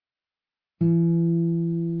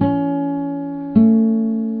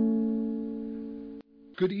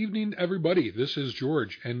Good evening, everybody. This is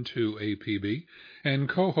George, N2APB, and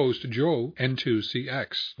co-host Joe,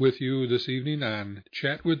 N2CX, with you this evening on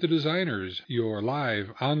Chat with the Designers, your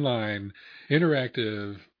live, online,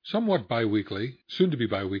 interactive, somewhat bi-weekly, soon to be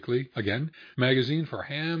bi-weekly, again, magazine for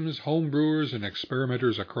hams, homebrewers, and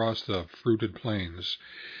experimenters across the fruited plains.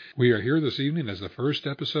 We are here this evening as the first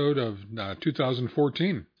episode of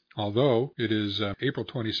 2014. Although it is April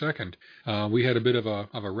 22nd, we had a bit of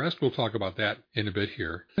a rest. We'll talk about that in a bit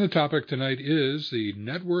here. And the topic tonight is the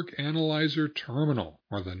Network Analyzer Terminal,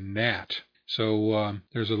 or the NAT. So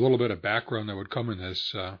there's a little bit of background that would come in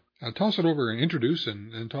this. I'll toss it over and introduce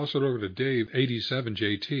and toss it over to Dave,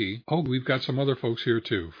 87JT. Oh, we've got some other folks here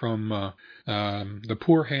too from the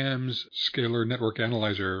Poor Hams Scalar Network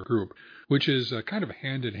Analyzer Group, which is kind of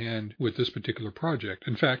hand-in-hand with this particular project.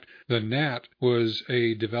 In fact, the NAT was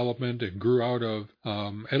a development and grew out of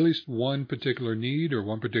at least one particular need or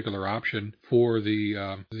one particular option for the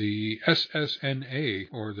SSNA,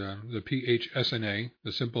 or the PHSNA,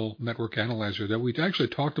 the Simple Network Analyzer, that we actually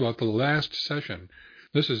talked about the last session.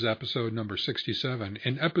 This is episode number 67.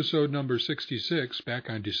 In episode number 66, back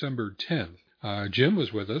on December 10th, Jim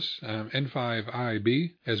was with us,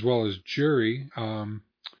 N5IB, as well as Jerry. I'm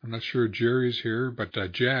not sure Jerry's here, but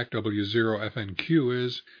Jack, W0FNQ,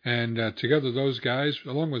 is. And together those guys,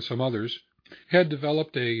 along with some others, had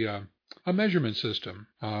developed a measurement system,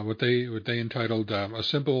 what they entitled a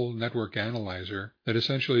simple network analyzer, that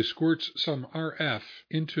essentially squirts some RF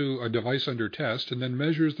into a device under test and then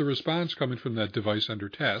measures the response coming from that device under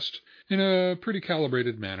test in a pretty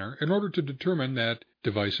calibrated manner in order to determine that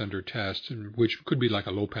device under test, which could be like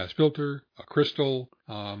a low-pass filter, a crystal,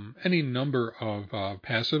 any number of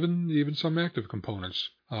passive and even some active components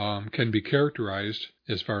can be characterized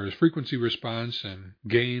as far as frequency response and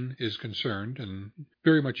gain is concerned, and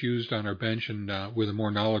very much used on our bench and with a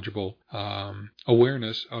more knowledgeable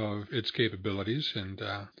awareness of its capabilities. And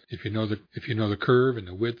if you know the curve and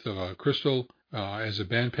the width of a crystal as a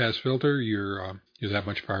bandpass filter, you're that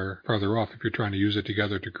much farther off if you're trying to use it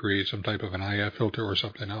together to create some type of an IF filter or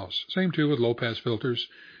something else. Same too with low-pass filters.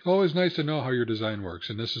 Always nice to know how your design works,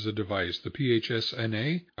 and this is a device, the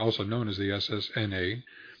PHSNA, also known as the SSNA,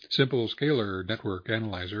 Simple Scalar Network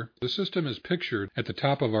Analyzer. The system is pictured at the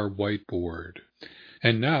top of our whiteboard.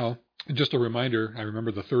 And now, just a reminder, I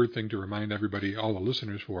remember the third thing to remind everybody, all the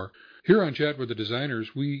listeners for. Here on Chat with the Designers,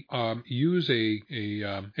 we use a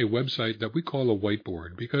website that we call a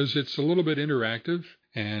whiteboard because it's a little bit interactive,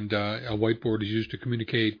 and a whiteboard is used to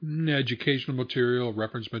communicate educational material,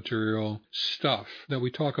 reference material, stuff that we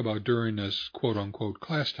talk about during this quote-unquote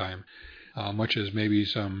class time, much as maybe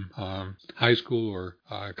some high school or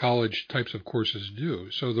college types of courses do.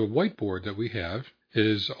 So the whiteboard that we have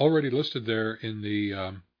is already listed there in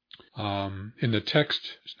the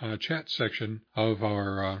text chat section of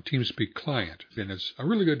our TeamSpeak client. And it's a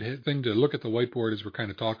really good thing to look at the whiteboard as we're kind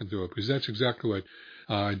of talking through it, because that's exactly what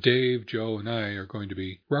Dave, Joe, and I are going to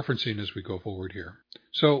be referencing as we go forward here.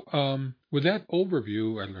 So with that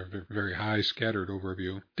overview, and a very high scattered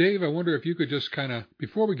overview, Dave, I wonder if you could just kind of,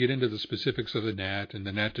 before we get into the specifics of the NAT and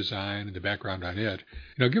the NAT design and the background on it,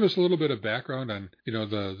 give us a little bit of background on,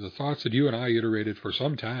 the thoughts that you and I iterated for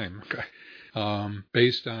some time.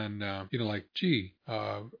 Based on,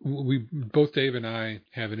 we both, Dave and I,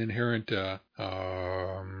 have an inherent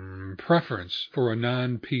preference for a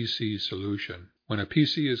non-PC solution. When a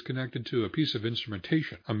PC is connected to a piece of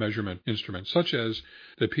instrumentation, a measurement instrument, such as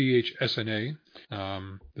the PHSNA,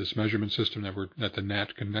 this measurement system that the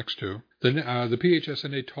NAT connects to, the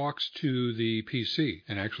PHSNA talks to the PC,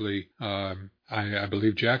 and actually, I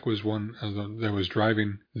believe Jack was one that was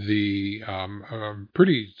driving the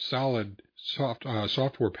pretty solid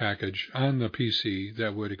software package on the PC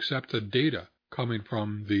that would accept the data coming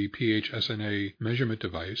from the PHSNA measurement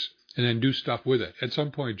device and then do stuff with it. At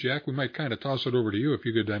some point, Jack, we might kind of toss it over to you if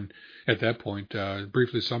you could then, at that point,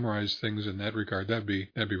 briefly summarize things in that regard. That'd be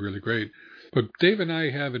really great. But Dave and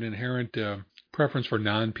I have an inherent preference for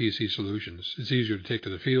non-PC solutions. It's easier to take to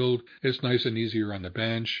the field. It's nice and easier on the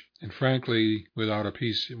bench. And frankly, without a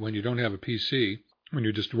PC, when you don't have a PC, when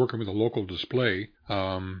you're just working with a local display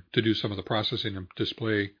to do some of the processing and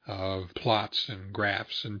display of plots and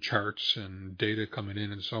graphs and charts and data coming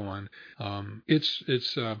in and so on, it's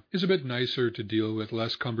a bit nicer to deal with,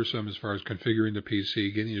 less cumbersome as far as configuring the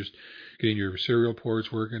PC, getting your serial ports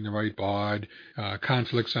working the right baud,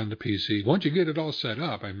 conflicts on the PC. Once you get it all set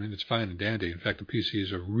up, I mean, it's fine and dandy. In fact, the PC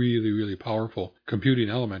is a really, really powerful computing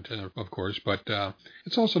element, of course, but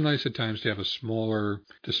it's also nice at times to have a smaller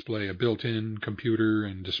display, a built-in computer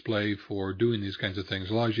and display for doing these kinds of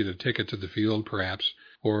things. Allows you to take it to the field, perhaps,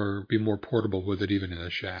 or be more portable with it even in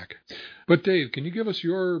a shack. But Dave, can you give us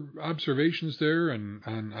your observations there and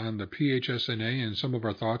on the PHSNA and some of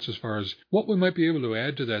our thoughts as far as what we might be able to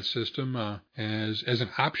add to that system as an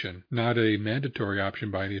option, not a mandatory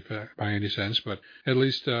option by any sense, but at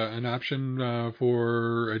least an option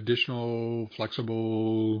for additional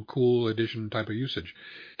flexible, cool edition type of usage.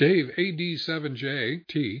 Dave,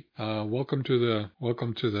 AD7JT, welcome to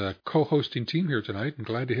the co-hosting team here tonight, and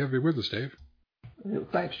glad to have you with us, Dave.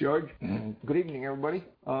 Thanks, George. Good evening, everybody.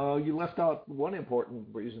 You left out one important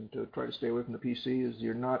reason to try to stay away from the PC is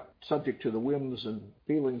you're not subject to the whims and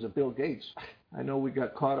feelings of Bill Gates. I know we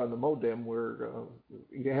got caught on the modem where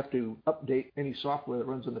you have to update any software that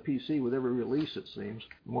runs on the PC with every release, it seems.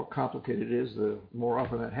 The more complicated it is, the more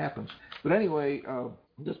often that happens. But anyway,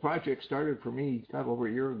 this project started for me kind of over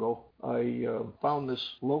a year ago. I found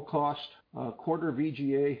this low-cost quarter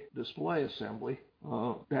VGA display assembly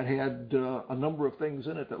that had a number of things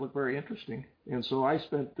in it that looked very interesting. And so I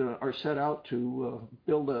set out to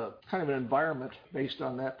build a kind of an environment based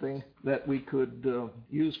on that thing that we could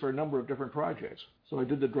use for a number of different projects. So I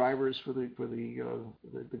did the drivers for the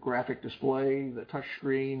graphic display, the touch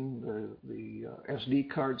screen, the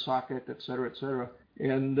SD card socket, et cetera, et cetera.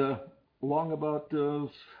 And along about,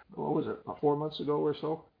 4 months ago or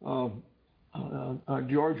so,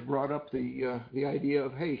 George brought up the idea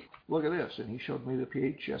of, hey, look at this, and he showed me the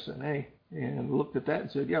PHSNA and looked at that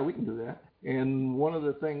and said, yeah, we can do that. And one of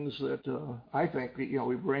the things that I think we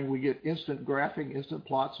get instant graphing, instant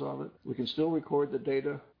plots of it. We can still record the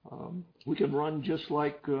data. We can run just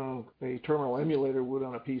like a terminal emulator would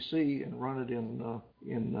on a PC and run it in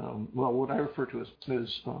what I refer to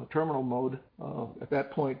as terminal mode. At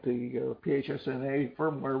that point, the PHSNA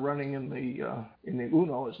firmware running in the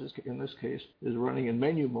UNO, in this case, is running in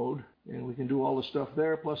menu mode, and we can do all the stuff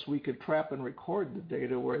there. Plus, we could trap and record the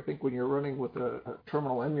data. Where I think when you're running with a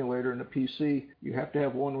terminal emulator in a PC, you have to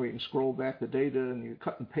have one where you can scroll back the data and you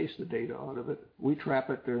cut and paste the data out of it. We trap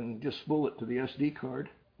it and just spool it to the SD card.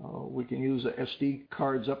 We can use SD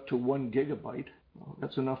cards up to 1 gigabyte.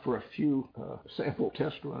 That's enough for a few sample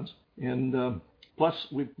test runs. And plus,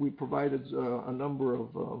 we provided a number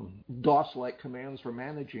of DOS-like commands for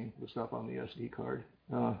managing the stuff on the SD card.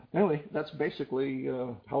 Anyway, that's basically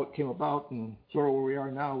how it came about and sort of where we are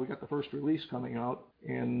now. We got the first release coming out.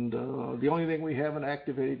 And the only thing we haven't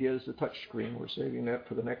activated yet is the touch screen. We're saving that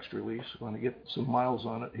for the next release. We want to get some miles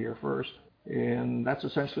on it here first. And that's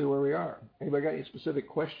essentially where we are. Anybody got any specific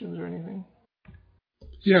questions or anything?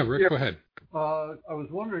 Yeah, Rick, go ahead. I was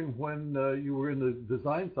wondering when you were in the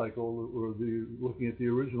design cycle or looking at the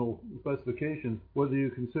original specifications, whether you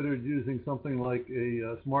considered using something like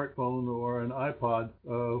a smartphone or an iPod,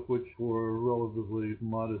 which for relatively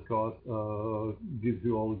modest cost gives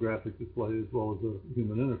you all the graphic display as well as a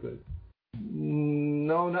human interface.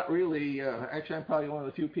 No, not really. Actually, I'm probably one of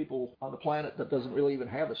the few people on the planet that doesn't really even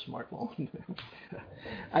have a smartphone.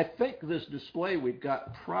 I think this display we've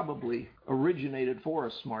got probably originated for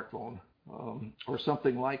a smartphone or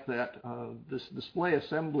something like that. This display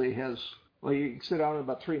assembly has, well, you can sit down in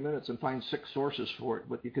about 3 minutes and find 6 sources for it,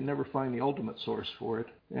 but you can never find the ultimate source for it.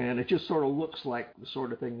 And it just sort of looks like the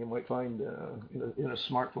sort of thing you might find in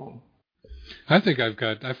a smartphone. I think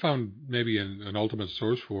I found maybe an ultimate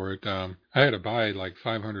source for it. I had to buy like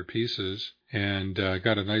 500 pieces and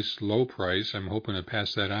got a nice low price. I'm hoping to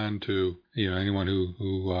pass that on to anyone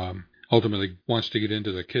who ultimately wants to get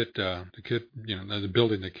into the kit, the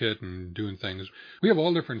building the kit and doing things. We have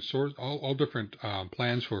all different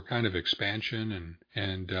plans for kind of expansion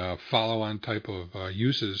and follow-on type of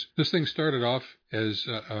uses. This thing started off as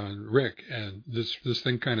Rick, and this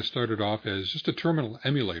thing kind of started off as just a terminal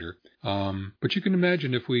emulator. But you can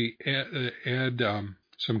imagine if we add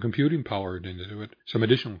some computing power into it, some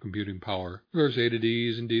additional computing power. There's A to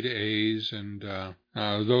Ds and D to As, and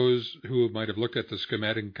those who might have looked at the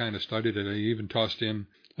schematic and kind of studied it, I even tossed in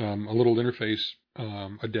a little interface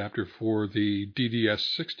adapter for the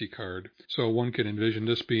DDS60 card. So one can envision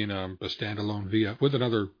this being a standalone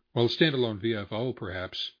standalone VFO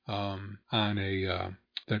perhaps on a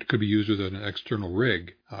that could be used with an external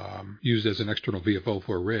rig, used as an external VFO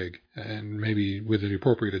for a rig, and maybe with the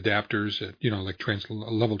appropriate adapters, like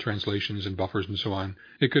level translations and buffers and so on.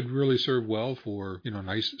 It could really serve well for,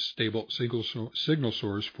 nice, stable signal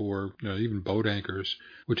source for, even boat anchors,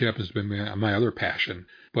 which happens to be my other passion.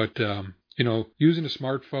 But, using a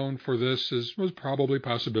smartphone for this was probably a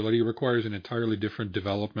possibility. It requires an entirely different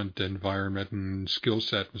development environment and skill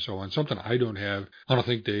set and so on, something I don't have. I don't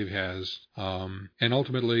think Dave has. And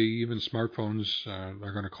ultimately, even smartphones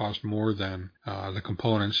are going to cost more than the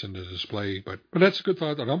components and the display. But that's a good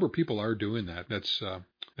thought. A number of people are doing that. That's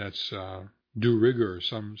de rigueur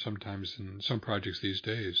sometimes in some projects these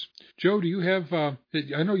days. Joe, do you have? I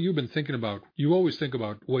know you've been thinking about. You always think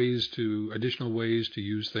about additional ways to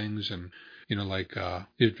use things, and like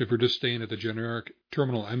if we're just staying at the generic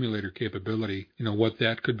terminal emulator capability, what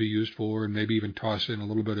that could be used for, and maybe even toss in a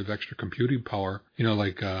little bit of extra computing power.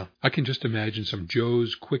 I can just imagine some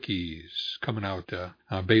Joe's Quickies coming out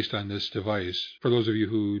based on this device. For those of you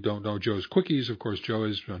who don't know Joe's Quickies, of course, Joe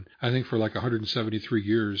has been, I think for like 173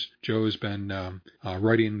 years, Joe has been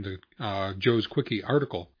writing the Joe's Quickie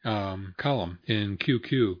article column in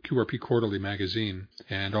QRP Quarterly magazine,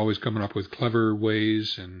 and always coming up with clever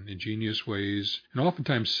ways and ingenious ways, and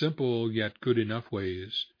oftentimes simple yet good enough ways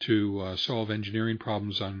to solve engineering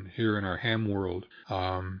problems here in our ham world.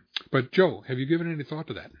 But Joe, have you given any thought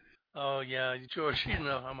to that? Oh yeah, George, you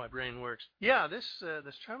know how my brain works. Yeah, this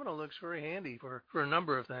terminal looks very handy for a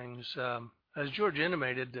number of things. As George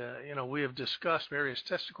intimated, we have discussed various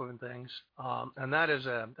test equipment things, and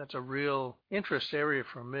that's a real interest area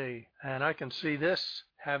for me. And I can see this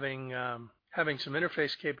having some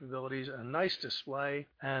interface capabilities, a nice display,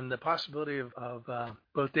 and the possibility of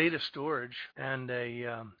both data storage and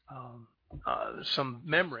some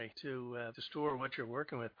memory to store what you're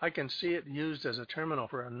working with. I can see it used as a terminal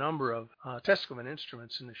for a number of test equipment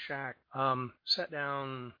instruments in the shack. Sat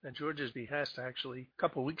down at George's behest actually a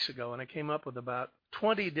couple of weeks ago, and I came up with about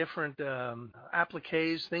 20 different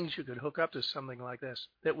appliques, things you could hook up to something like this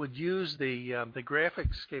that would use the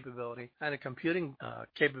graphics capability and the computing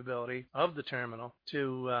capability of the terminal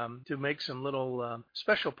to make some little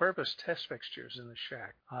special purpose test fixtures in the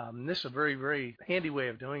shack. This is a very, very handy way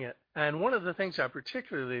of doing it. And one of the things I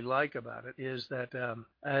particularly like about it is that,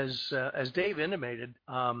 as Dave intimated,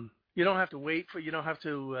 you don't have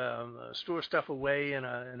to store stuff away in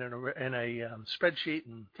a spreadsheet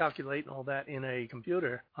and calculate and all that in a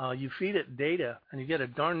computer. You feed it data and you get a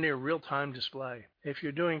darn near real-time display. If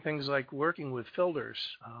you're doing things like working with filters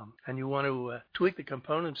and you want to tweak the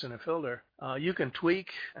components in a filter, you can tweak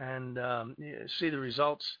and see the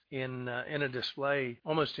results in a display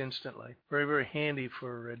almost instantly. Very, very handy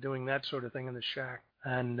for doing that sort of thing in the shack.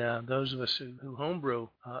 And those of us who homebrew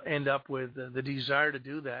end up with the desire to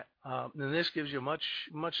do that. And this gives you a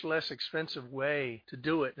much less expensive way to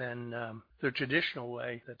do it than the traditional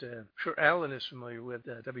way that I'm sure Alan is familiar with,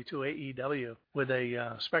 W2AEW, with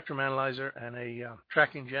a spectrum analyzer and a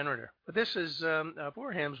tracking generator. But this is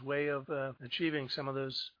Borham's way of achieving some of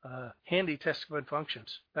those handy test equipment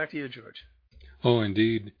functions. Back to you, George. Oh,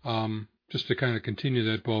 indeed. Just to kind of continue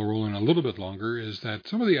that ball rolling a little bit longer, is that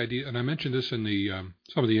some of the idea, and I mentioned this in the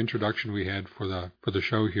some of the introduction we had for the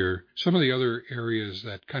show here. Some of the other areas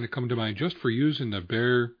that kind of come to mind just for using the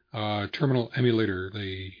bare terminal emulator,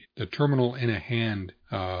 the terminal in a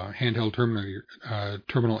handheld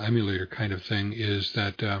terminal emulator kind of thing, is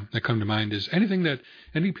that come to mind is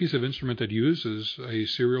any piece of instrument that uses a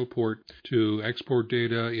serial port to export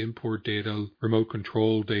data, import data, remote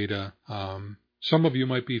control data. Some of you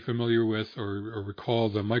might be familiar with or recall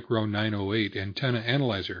the Micro 908 antenna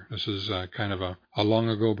analyzer. This is kind of a long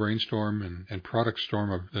ago brainstorm and product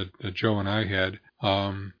storm that Joe and I had.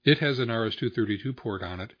 It has an RS-232 port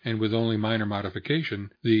on it, and with only minor modification,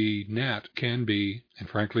 the NAT can be, and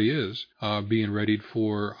frankly is, being readied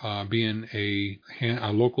for being a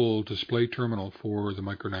local display terminal for the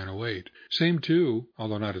Micro 908. Same too,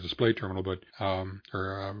 although not a display terminal, but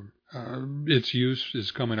its use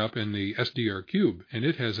is coming up in the SDR Cube, and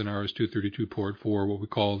it has an RS-232 port for what we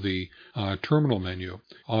call the terminal menu.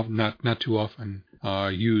 Not too often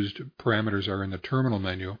used parameters are in the terminal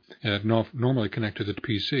menu, and normally connected to the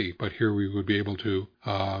PC. But here we would be able to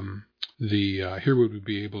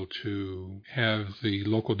have the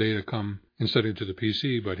local data come instead into the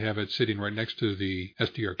PC, but have it sitting right next to the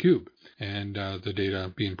SDR Cube, and the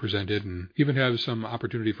data being presented, and even have some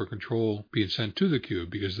opportunity for control being sent to the cube,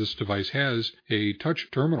 because this device has a touch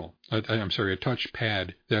terminal, a touch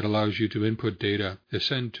pad that allows you to input data to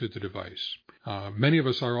send to the device. Many of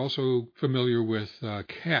us are also familiar with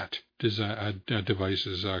CAT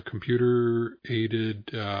devices, computer-aided,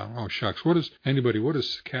 what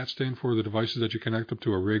does CAT stand for, the devices that you connect up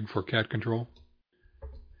to a rig for CAT control?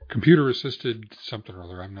 Computer-assisted something or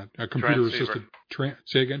other, I'm not... computer-assisted...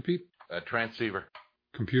 say again, Pete? A transceiver.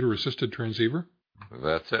 Computer-assisted transceiver?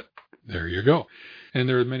 That's it. There you go. And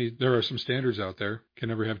there are some standards out there. Can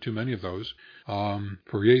never have too many of those. For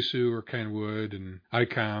Yaesu or Kenwood and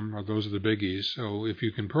ICOM, those are the biggies. So if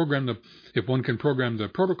one can program the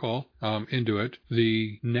protocol into it,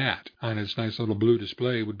 the NAT on its nice little blue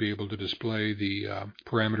display would be able to display the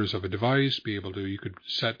parameters of a device. You could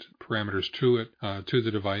set parameters to it, to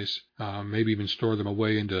the device, maybe even store them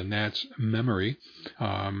away into NAT's memory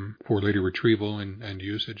for later retrieval and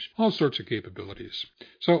usage. All sorts of capabilities.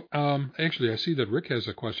 So actually, I see that Rick has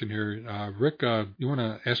a question here. Rick, you want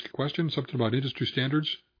to ask a question? Something about industry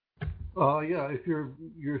standards? Yeah, if you're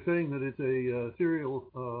saying that it's a serial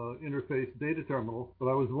interface data terminal, but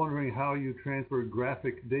I was wondering how you transfer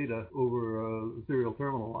graphic data over a serial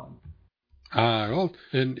terminal line. Well,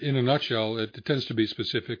 in a nutshell, it tends to be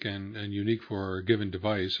specific and unique for a given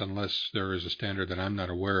device, unless there is a standard that I'm not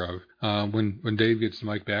aware of. When Dave gets the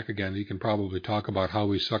mic back again, he can probably talk about how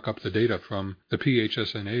we suck up the data from the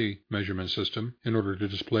PHSNA measurement system in order to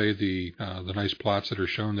display the nice plots that are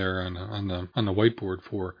shown there on the whiteboard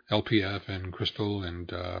for LPF and Crystal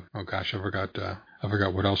and I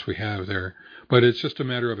forgot what else we have there. But it's just a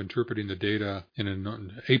matter of interpreting the data in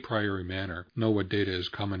a priori manner. Know what data is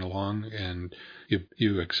coming along, and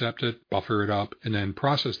you accept it, buffer it up, and then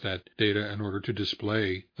process that data in order to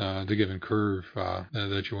display the given curve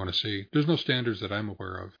that you want to see. There's no standards that I'm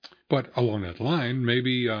aware of. But along that line,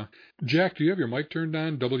 maybe, Jack, do you have your mic turned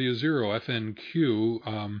on?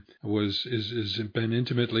 W0FNQ is been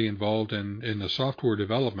intimately involved in the software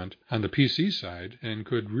development on the PC side and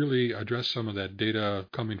could really address some of that data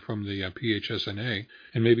coming from the PHSNA,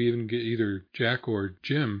 and maybe even get either Jack or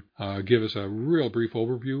Jim give us a real brief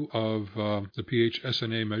overview of the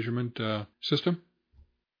PHSNA measurement system.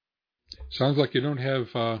 Sounds like you don't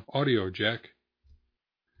have audio, Jack.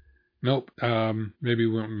 Nope.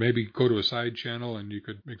 Maybe go to a side channel and you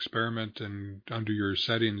could experiment and under your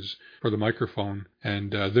settings for the microphone.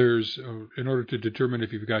 And there's in order to determine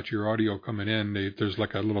if you've got your audio coming in, there's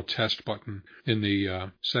like a little test button in the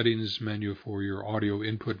settings menu for your audio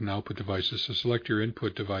input and output devices. So select your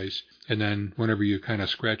input device, and then whenever you kind of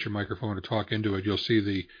scratch your microphone to talk into it, you'll see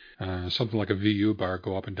the something like a VU bar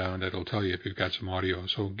go up and down. That'll tell you if you've got some audio.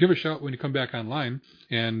 So give a shout when you come back online,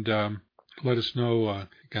 and let us know,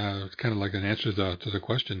 kind of like an answer to the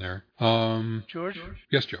question there. George?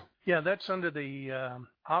 Yes, Joe. Yeah, that's under the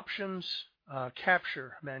options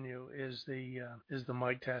capture menu is the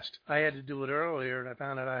mic test. I had to do it earlier, and I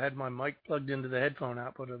found out I had my mic plugged into the headphone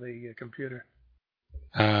output of the computer.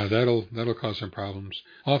 That'll cause some problems.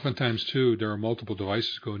 Oftentimes, too, there are multiple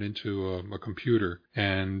devices going into a computer,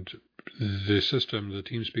 and the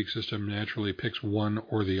TeamSpeak system naturally picks one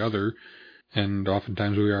or the other. And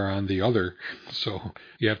oftentimes we are on the other, so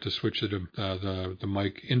you have to switch the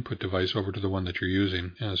mic input device over to the one that you're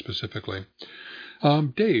using specifically.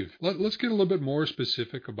 Dave, let's get a little bit more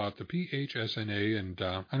specific about the PHSNA, and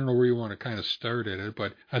I don't know where you want to kind of start at it,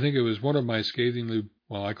 but I think it was one of my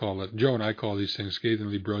Joe and I call these things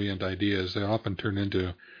scathingly brilliant ideas. They often turn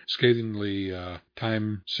into scathingly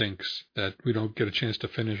time sinks that we don't get a chance to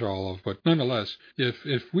finish all of. But nonetheless,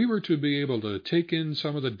 if we were to be able to take in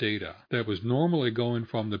some of the data that was normally going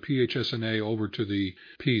from the PHSNA over to the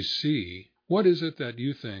PC, what is it that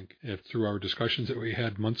you think, if through our discussions that we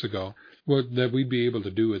had months ago, that we'd be able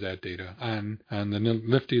to do with that data on the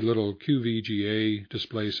nifty little QVGA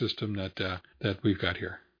display system that we've got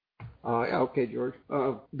here? Yeah, okay, George.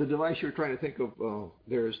 The device you're trying to think of,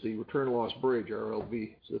 there's the return loss bridge,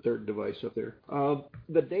 RLB. It's the third device up there.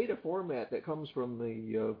 The data format that comes from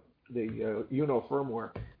the UNO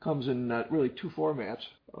firmware comes in really two formats.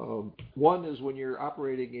 One is when you're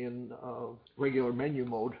operating in regular menu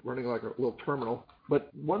mode, running like a little terminal. But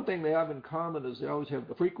one thing they have in common is they always have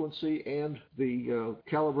the frequency and the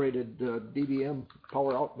calibrated dBm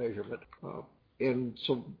power out measurement. And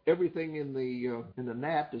so everything in the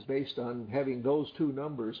NAT is based on having those two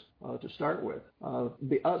numbers to start with.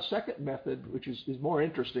 The second method, which is more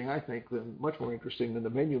interesting, I think, much more interesting than the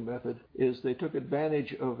menu method, is they took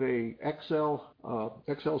advantage of a Excel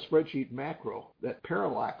spreadsheet macro that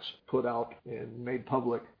Parallax put out and made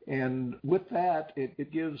public. And with that,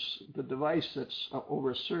 it gives the device that's over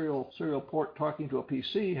a serial port talking to a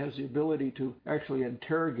PC has the ability to actually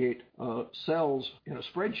interrogate cells in a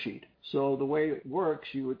spreadsheet. So the way it works,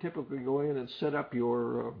 you would typically go in and set up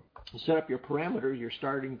your parameters, your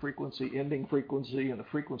starting frequency, ending frequency, and a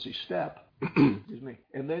frequency step. Excuse me.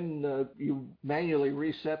 And then you manually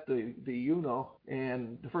reset the UNO,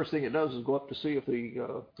 and the first thing it does is go up to see if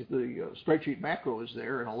the spreadsheet macro is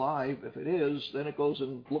there and alive. If it is, then it goes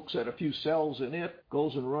and looks at a few cells in it,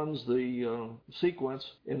 goes and runs the sequence,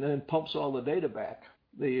 and then pumps all the data back.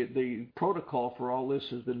 the protocol for all this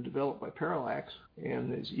has been developed by Parallax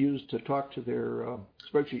and is used to talk to their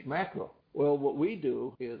spreadsheet macro. Well, what we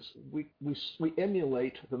do is we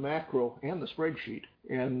emulate the macro and the spreadsheet,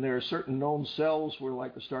 and there are certain known cells where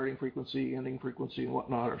like the starting frequency, ending frequency, and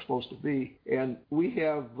whatnot are supposed to be, and we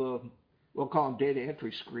have we'll call them data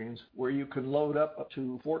entry screens, where you can load up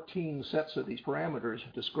to 14 sets of these parameters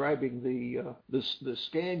describing the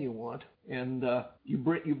scan you want, and you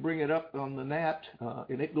bring it up on the NAT,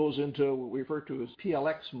 and it goes into what we refer to as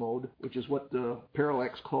PLX mode, which is what the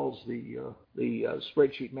Parallax calls the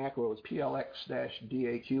spreadsheet macro is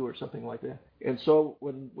PLX-DAQ or something like that. And so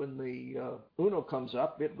when the UNO comes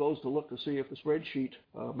up, it goes to look to see if the spreadsheet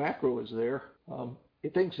macro is there.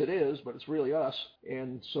 It thinks it is, but it's really us.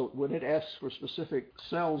 And so when it asks for specific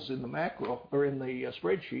cells in the macro or in the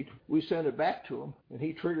spreadsheet, we send it back to him, and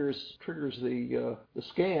he triggers the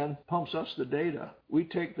scan, pumps us the data. We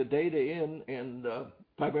take the data in and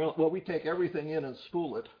we take everything in and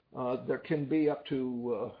spool it. There can be up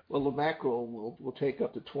to, the macro will take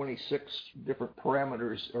up to 26 different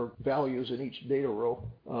parameters or values in each data row.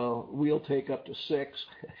 We'll take up to 6,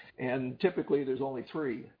 and typically there's only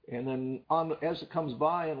 3. And then as it comes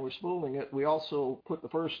by and we're spooling it, we also put the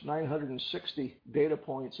first 960 data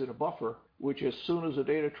points in a buffer, which as soon as the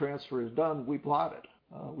data transfer is done, we plot it.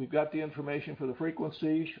 We've got the information for the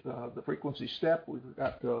frequency step. We've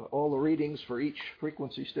got all the readings for each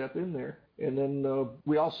frequency step in there, and then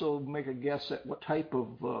we also make a guess at what type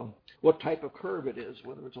of curve it is,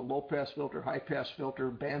 whether it's a low pass filter, high pass filter,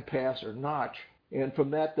 band pass, or notch. And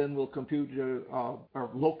from that, then we'll compute or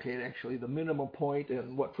locate actually the minimum point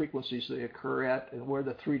and what frequencies they occur at, and where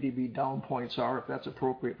the 3 dB down points are, if that's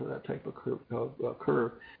appropriate for that type of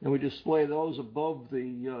curve. And we display those above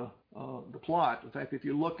the plot. In fact, if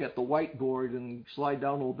you look at the whiteboard and slide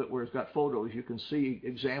down a little bit where it's got photos, you can see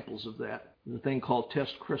examples of that. There's a thing called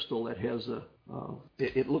test crystal that has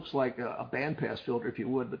it looks like a bandpass filter, if you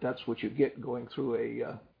would, but that's what you get going through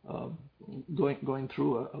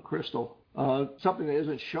a crystal. Something that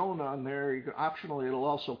isn't shown on there, optionally it'll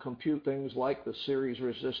also compute things like the series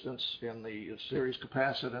resistance and the series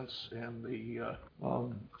capacitance and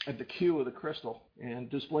the Q of the crystal, and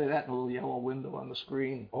display that in a little yellow window on the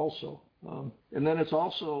screen also. And then it's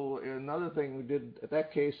also another thing we did at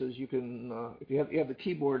that case is you can if you have the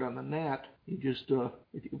keyboard on the NAT, you just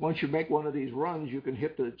once you make one of these runs, you can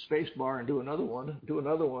hit the space bar and do another one.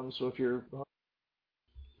 So if you're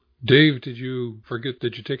Dave, did you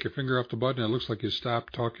take your finger off the button? It looks like you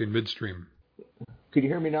stopped talking midstream. Can you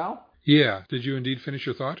hear me now? Yeah. Did you indeed finish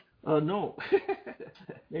your thought? No.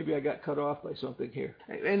 Maybe I got cut off by something here.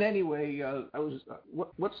 And anyway,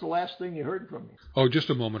 what's the last thing you heard from me? Oh, just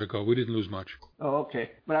a moment ago. We didn't lose much. Oh,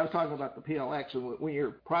 okay. But I was talking about the PLX, and when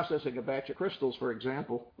you're processing a batch of crystals, for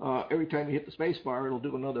example, every time you hit the space bar, it'll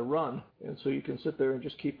do another run. And so you can sit there and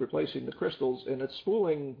just keep replacing the crystals, and it's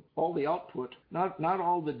spooling all the output, not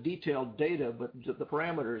all the detailed data, but the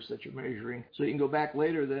parameters that you're measuring. So you can go back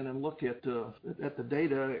later then and look at the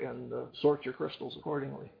data and sort your crystals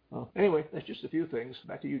accordingly. Anyway, that's just a few things.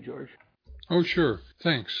 Back to you, George. Oh, sure.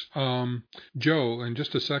 Thanks. Joe, in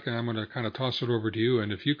just a second, I'm going to kind of toss it over to you.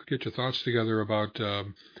 And if you could get your thoughts together about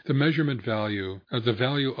the measurement value, the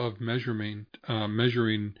value of measuring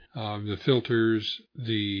the filters,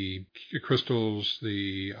 the crystals,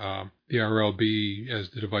 the RLB as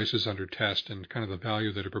the devices under test, and kind of the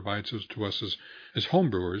value that it provides to us as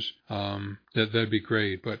homebrewers, that'd be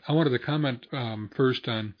great. But I wanted to comment first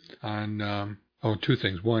on two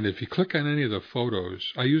things. One, if you click on any of the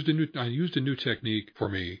photos, I used a new technique for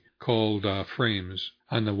me called frames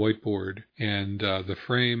on the whiteboard, and the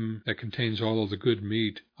frame that contains all of the good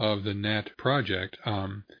meat of the NAT project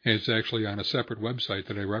is actually on a separate website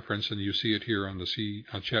that I reference, and you see it here on the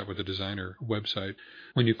Chat with the Designer website.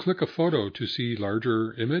 When you click a photo to see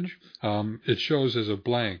larger image, it shows as a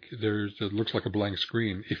blank. It looks like a blank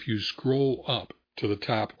screen. If you scroll up to the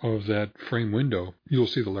top of that frame window, you'll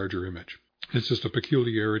see the larger image. It's just a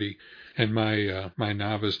peculiarity in my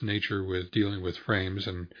novice nature with dealing with frames,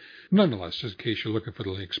 and nonetheless, just in case you're looking for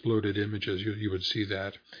the exploded images, you would see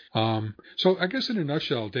that. So I guess in a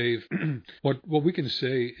nutshell, Dave, what we can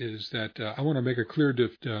say is that I want to make a clear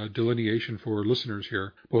delineation for listeners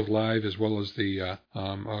here, both live as well as the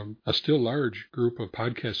a still large group of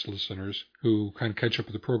podcast listeners who can catch up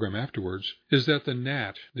with the program afterwards, is that the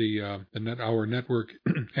NAT, our network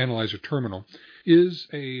analyzer terminal, is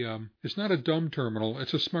it's not a dumb terminal,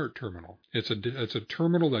 it's a smart terminal. It's a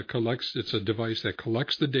terminal that collects, it's a device that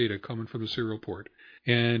collects the data coming from the serial port,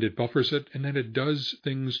 and it buffers it, and then it does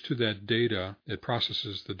things to that data. It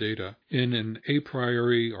processes the data in an a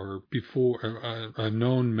priori or before a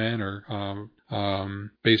known manner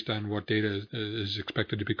based on what data is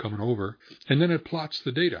expected to be coming over. And then it plots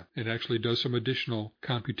the data. It actually does some additional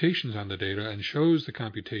computations on the data and shows the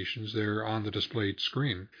computations there on the displayed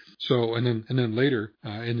screen. So, and then later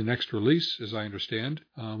in the next release, as I understand,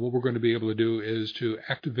 what we're going to be able to do is to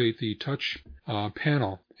activate the touch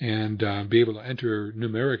panel and be able to enter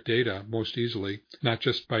numeric data most easily, not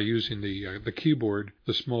just by using the keyboard,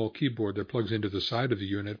 the small keyboard that plugs into the side of the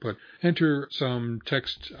unit, but enter some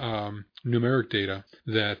text numeric data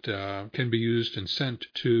that can be used and sent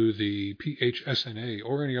to the PHSNA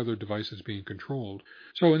or any other devices being controlled.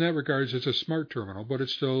 So in that regards, it's a smart terminal, but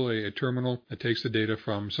it's still a terminal that takes the data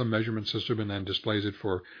from some measurement system and then displays it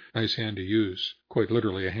for nice hand to use, quite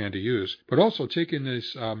literally a hand to use. But also taking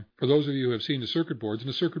this, for those of you who have seen the circuit boards, and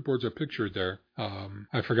the circuit boards are pictured there.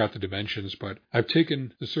 I forgot the dimensions, but I've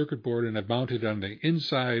taken the circuit board and I've mounted it on the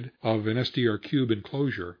inside of an SDR cube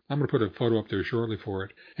enclosure. I'm going to put a photo up there shortly for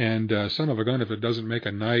it. And son of a gun, if it doesn't make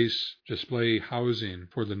a nice display housing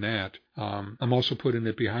for the NAT. I'm also putting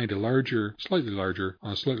it behind a larger, slightly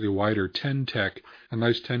wider 10-tech, a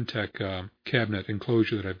nice 10-tech cabinet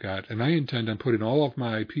enclosure that I've got. And I intend on putting all of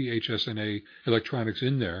my PHSNA electronics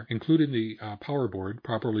in there, including the power board,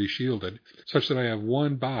 properly shielded, such that I have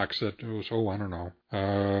one box that goes,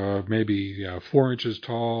 maybe 4 inches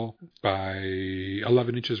tall by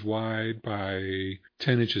 11 inches wide by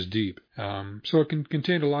 10 inches deep. So it can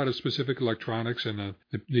contain a lot of specific electronics, and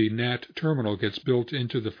the NAT terminal gets built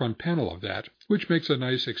into the front panel of that, which makes a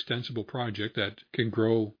nice extensible project that can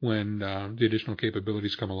grow when the additional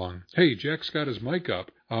capabilities come along. Hey, Jack's got his mic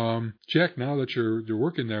up. Jack, now that you're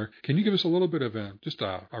working there, can you give us a little bit of a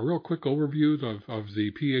real quick overview of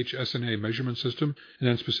the PHSNA measurement system, and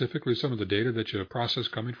then specifically some of the data that you process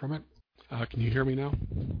coming from it? Can you hear me now?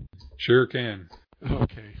 Sure can.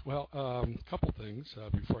 Okay. Well, a couple things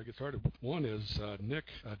before I get started. One is Nick,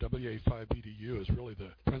 WA5EDU, is really the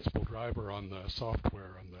principal driver on the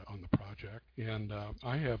software on the project, and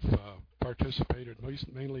I have participated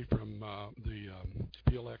mainly from the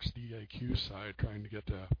PLX DAQ side, trying to get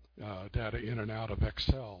data in and out of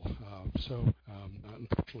Excel. So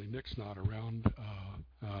unfortunately, Nick's not around,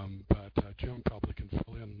 but Jim probably can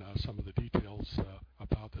fill in some of the details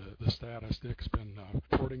about the status. Nick's been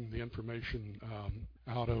porting the information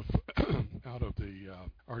out of the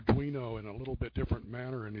Arduino in a little bit different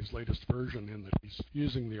manner in his latest version, in that he's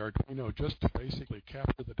using the Arduino just to basically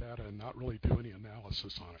capture the data and not really do any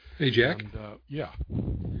analysis on it. Hey, Jack. And, yeah.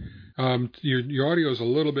 Your audio is a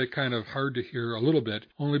little bit kind of hard to hear, a little bit,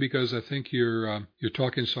 only because I think you're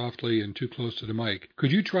talking softly and too close to the mic.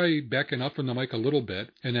 Could you try backing up from the mic a little bit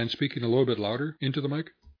and then speaking a little bit louder into the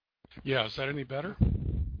mic? Yeah, is that any better?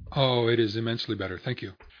 Oh, it is immensely better. Thank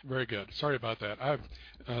you. Very good. Sorry about that.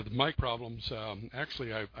 The mic problems.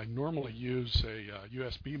 Actually, I normally use a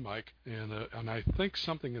USB mic, and I think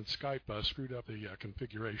something in Skype screwed up the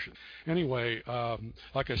configuration. Anyway,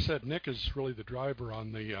 like I said, Nick is really the driver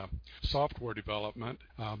on the software development,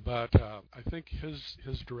 but I think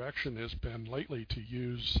his direction has been lately to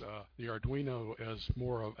use the Arduino as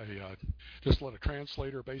more of just a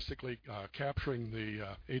translator, basically capturing the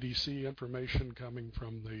ADC information coming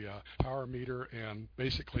from the power meter and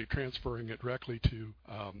basically transferring it directly to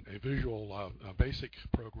a visual basic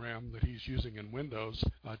program that he's using in Windows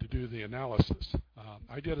to do the analysis.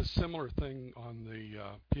 I did a similar thing on the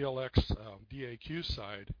PLX DAQ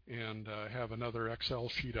side, and have another Excel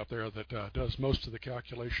sheet up there that does most of the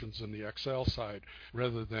calculations in the Excel side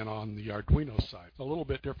rather than on the Arduino side. A little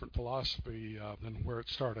bit different philosophy than where it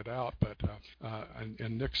started out, but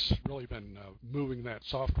and Nick's really been moving that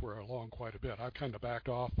software along quite a bit. I've kind of backed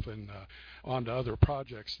off and onto other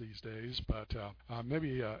projects these days, but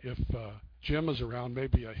maybe if Jim is around,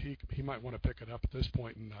 maybe he might want to pick it up at this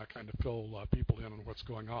point and kind of fill people in on what's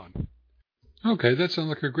going on. Okay, that sounds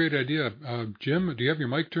like a great idea. Jim, do you have your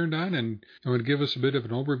mic turned on, and you want to give us a bit of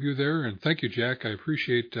an overview there? And thank you, Jack. I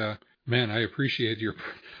appreciate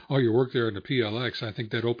all your work there in the PLX. I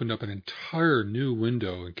think that opened up an entire new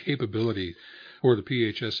window and capability for the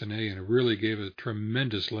PHSNA, and it really gave it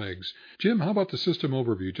tremendous legs. Jim, how about the system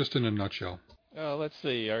overview, just in a nutshell? Let's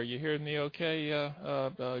see. Are you hearing me okay,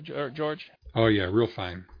 George? Oh, yeah, real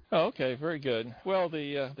fine. Oh, okay, very good. Well,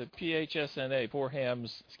 the PHSNA,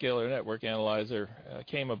 4-hams scalar network analyzer,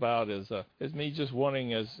 came about as me just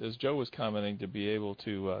wanting, as Joe was commenting, to be able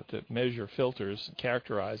to measure filters,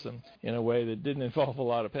 characterize them in a way that didn't involve a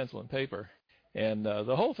lot of pencil and paper. And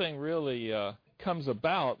the whole thing really comes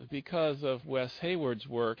about because of Wes Hayward's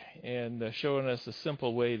work and showing us a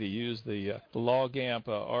simple way to use the log amp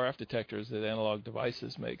RF detectors that analog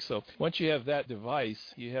devices make. So once you have that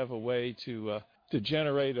device, you have a way to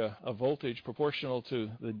generate a voltage proportional to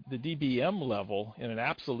the dBm level in an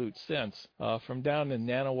absolute sense, from down in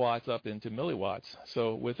nanowatts up into milliwatts.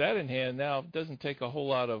 So with that in hand, now it doesn't take a whole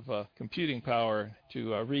lot of computing power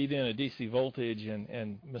to read in a DC voltage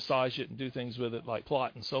and massage it and do things with it like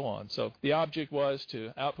plot and so on. So the object was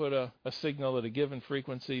to output a signal at a given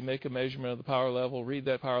frequency, make a measurement of the power level, read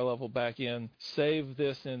that power level back in, save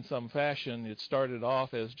this in some fashion. It started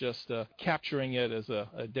off as just capturing it as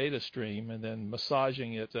a data stream and then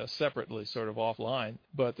massaging it separately, sort of offline.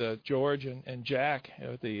 But George and Jack,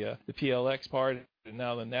 the PLX part, and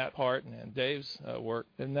now the NAT part and Dave's work,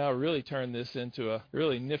 and now really turned this into a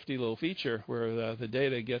really nifty little feature where the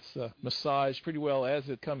data gets massaged pretty well as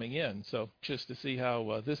it's coming in. So just to see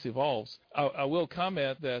how this evolves. I will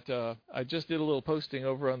comment that I just did a little posting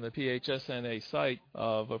over on the PHSNA site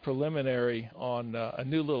of a preliminary on a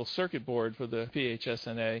new little circuit board for the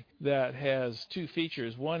PHSNA that has two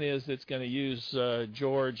features. One is it's going to use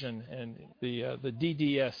George and the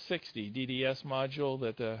DDS60 DDS module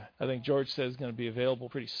that I think George says is going to be available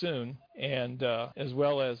pretty soon, and as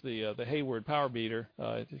well as the Hayward power meter.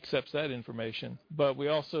 It accepts that information. But we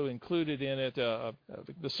also included in it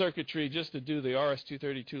the circuitry just to do the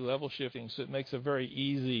RS-232 level shifting, so it makes a very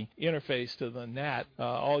easy interface to the NAT.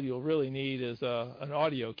 All you'll really need is an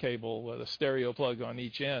audio cable with a stereo plug on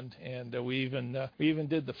each end, and we even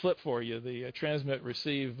did the flip for you, the transmit,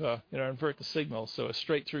 receive, invert the signal, so a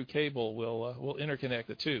straight through cable will interconnect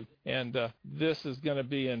the two. And this is going to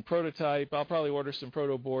be in prototype. I'll probably order some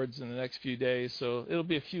proto boards in the next few days, so it'll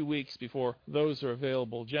be a few weeks before those are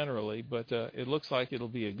available generally, but it looks like it'll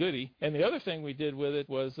be a goodie. And the other thing we did with it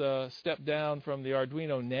was step down from the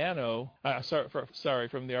Arduino Nano,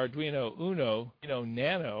 from the Arduino Uno,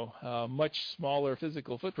 Nano, much smaller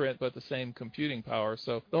physical footprint, but the same computing power.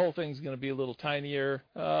 So the whole thing's going to be a little tinier,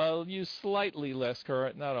 use slightly less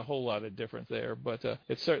current, not a whole lot of difference there, but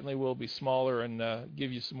it certainly will be smaller and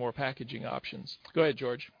give you some more packaging options. Go ahead,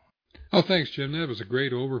 George. Oh, thanks, Jim. That was a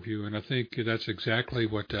great overview, and I think that's exactly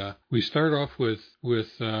what we start off with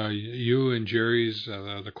you and Jerry's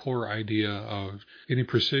the core idea of getting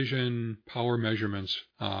precision power measurements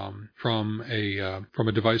from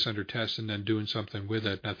a device under test and then doing something with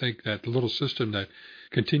it. And I think that the little system that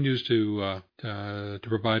continues to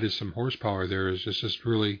provide us some horsepower there is just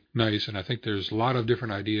really nice, and I think there's a lot of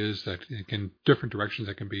different ideas different directions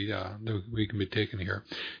that we can be taken here.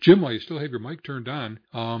 Jim, while you still have your mic turned on,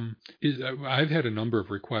 I've had a number of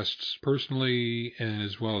requests personally, and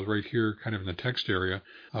as well as right here, kind of in the text area,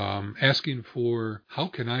 asking for how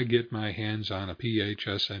can I get my hands on a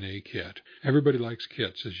PHSNA kit. Everybody likes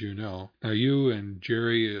kits, as you know. Now, you and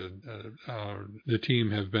Jerry, the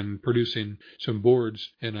team, have been producing some boards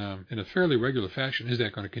in a fairly regular fashion. Is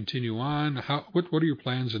that going to continue on? What are your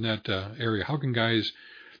plans in that area? How can guys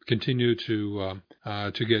continue to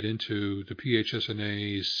get into the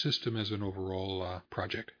PHSNA system as an overall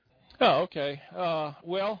project? Oh, okay.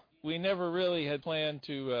 Well, we never really had planned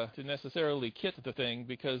to necessarily kit the thing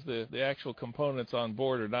because the actual components on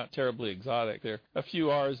board are not terribly exotic. There are a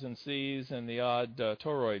few R's and C's and the odd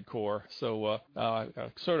toroid core. So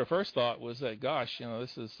sort of first thought was that, gosh,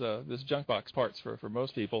 this junk box parts for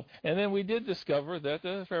most people. And then we did discover that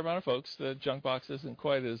a fair amount of folks, the junk box isn't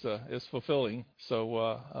quite as fulfilling.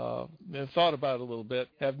 So thought about it a little bit.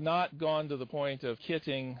 Have not gone to the point of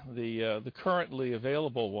kitting the currently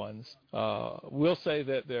available ones. We'll say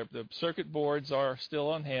that the circuit boards are still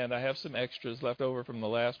on hand. I have some extras left over from the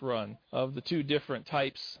last run of the two different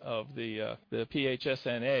types of the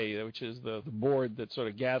PHSNA, which is the board that sort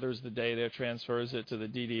of gathers the data, transfers it to the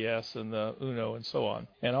DDS and the Uno and so on.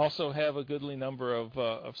 And also have a goodly number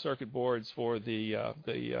of circuit boards for the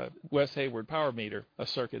West Hayward power meter, a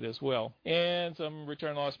circuit as well, and some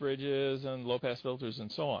return loss bridges and low pass filters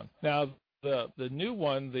and so on. Now, the new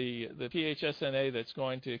one, the PHSNA that's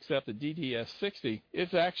going to accept the DDS60,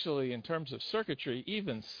 is actually, in terms of circuitry,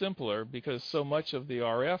 even simpler because so much of the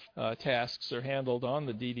RF tasks are handled on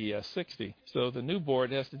the DDS60. So the new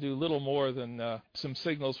board has to do little more than some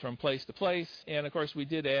signals from place to place. And, of course, we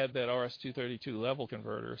did add that RS-232 level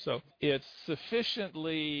converter. So it's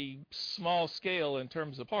sufficiently small scale in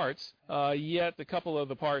terms of parts, yet a couple of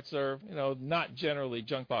the parts are, not generally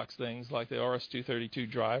junk box things like the RS-232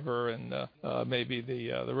 driver and maybe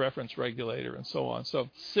the reference regulator and so on. So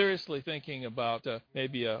seriously thinking about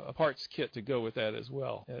maybe a parts kit to go with that as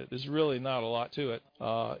well. There's really not a lot to it.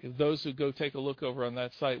 Those who go take a look over on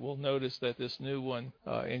that site will notice that this new one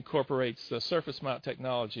incorporates the surface mount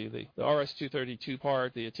technology, the RS-232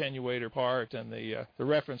 part, the attenuator part, and the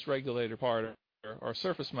reference regulator part or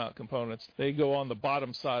surface mount components, they go on the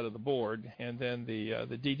bottom side of the board, and then the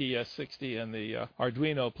DDS60 and the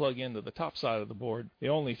Arduino plug into the top side of the board. The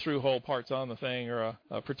only through-hole parts on the thing are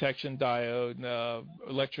a protection diode,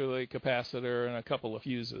 electrolyte capacitor, and a couple of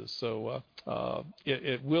fuses. So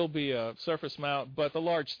it will be a surface mount, but the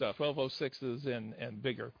large stuff, 1206s and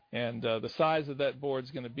bigger. And the size of that board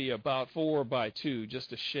is going to be about 4 by 2,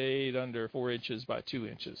 just a shade under 4 inches by 2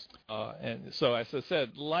 inches. And so, as I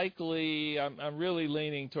said, likely I'm really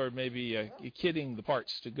leaning toward maybe kitting the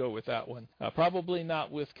parts to go with that one. Probably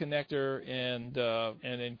not with connector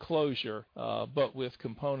and enclosure, but with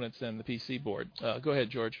components and the PC board. Go ahead,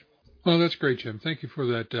 George. Well, that's great, Jim. Thank you for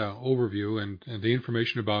that overview and the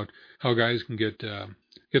information about how guys can get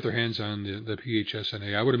their hands on the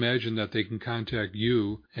PHSNA. I would imagine that they can contact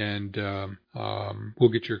you, and we'll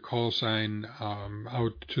get your call sign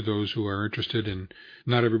out to those who are interested. And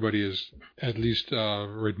not everybody is, at least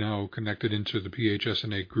right now, connected into the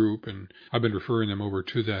PHSNA group, and I've been referring them over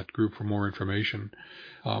to that group for more information.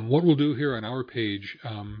 What we'll do here on our page,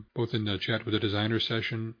 both in the Chat with the Designer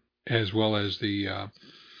session as well as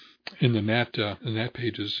in the NAT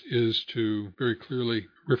pages, is to very clearly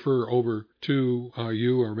refer over to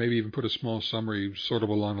you, or maybe even put a small summary sort of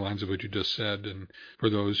along the lines of what you just said. And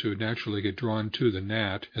for those who naturally get drawn to the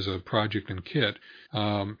NAT as a project and kit,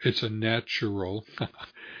 it's a natural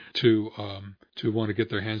to want to get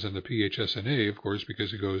their hands on the PHSNA, of course,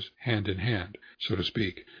 because it goes hand in hand, so to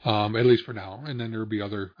speak, at least for now. And then there will be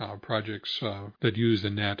other projects that use the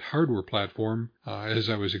NAT hardware platform, as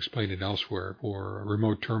I was explaining elsewhere, for a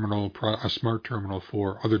remote terminal, a smart terminal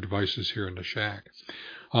for other devices here in the shack.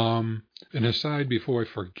 An aside before I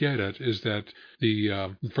forget it is that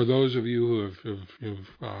for those of you who've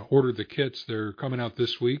ordered the kits, they're coming out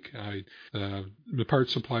this week. The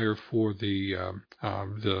parts supplier for the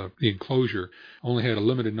enclosure only had a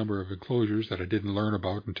limited number of enclosures that I didn't learn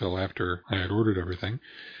about until after I had ordered everything.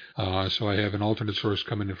 So I have an alternate source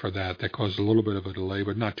coming in for that. That caused a little bit of a delay,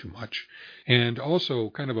 but not too much. And also,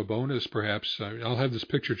 kind of a bonus, perhaps, I'll have this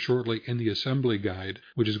pictured shortly in the assembly guide,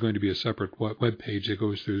 which is going to be a separate web page that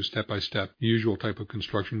goes through step-by-step, usual type of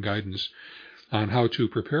construction guidance on how to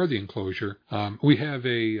prepare the enclosure. We have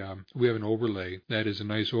an overlay that is a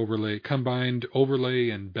nice overlay, combined overlay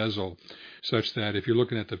and bezel, such that if you're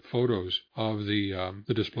looking at the photos of the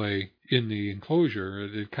display in the enclosure,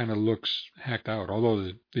 it kind of looks hacked out.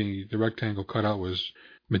 Although the rectangle cutout was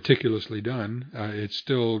meticulously done, it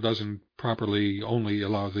still doesn't properly only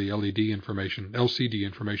allow the LCD information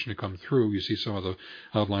to come through. You see some of the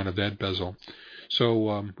outline of that bezel.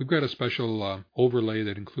 So we've got a special overlay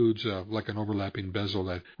that includes like an overlapping bezel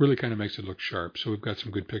that really kind of makes it look sharp. So we've got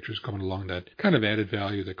some good pictures coming along that kind of added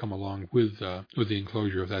value that come along with the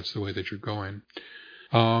enclosure, if that's the way that you're going.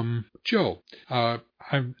 Joe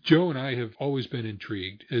and I have always been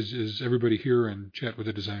intrigued, as everybody here in Chat with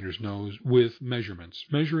the Designers knows, with measurements,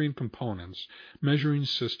 measuring components, measuring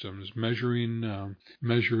systems, measuring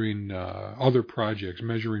other projects,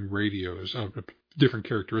 measuring radios, different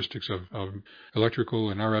characteristics of electrical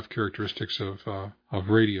and RF characteristics of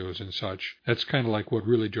radios and such. That's kind of like what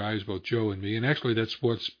really drives both Joe and me, and actually that's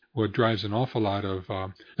what drives an awful lot of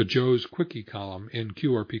the Joe's Quickie column in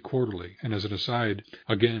QRP Quarterly. And as an aside,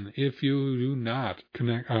 again, if you do not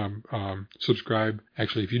subscribe,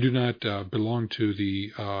 actually, if you do not belong to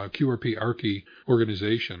the QRP Archie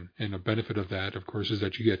organization, and a benefit of that, of course, is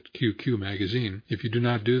that you get QQ magazine. If you do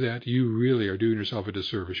not do that, you really are doing yourself a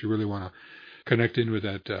disservice. You really want to connect in with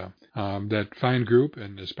that fine group,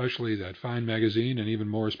 and especially that fine magazine, and even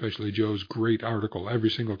more especially Joe's great article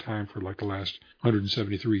every single time for like the last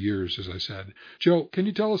 173 years, as I said. Joe, can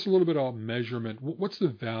you tell us a little bit about measurement? What's the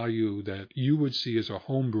value that you would see as a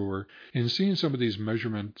home brewer in seeing some of these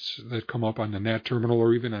measurements that come up on the NAT terminal,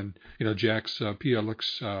 or even on Jack's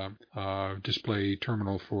PLX display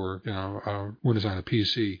terminal for when it's on a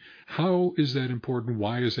PC? How is that important?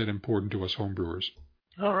 Why is that important to us home brewers?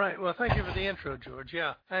 All right. Well, thank you for the intro, George.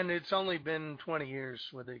 Yeah. And it's only been 20 years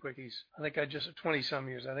with the Quickies. 20-some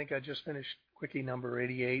years. I think I just finished Quickie number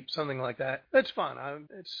 88, something like that. That's fun.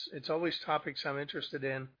 It's always topics I'm interested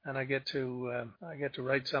in, and I get to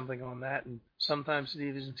write something on that. And sometimes it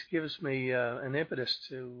even gives me an impetus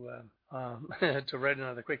to write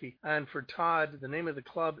another Quickie. And for Todd, the name of the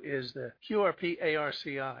club is the QRP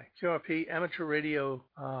ARCI, QRP Amateur Radio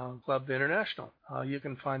Club International. You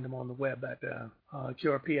can find them on the web at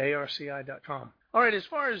QRPARCI.com. All right, as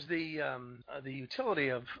far as the utility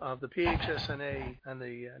of the PHSNA and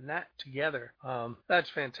the NAT together, that's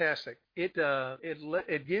fantastic. It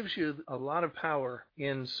gives you a lot of power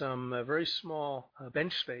in some very small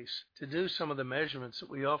bench space to do some of the measurements that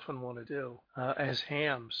we often want to do as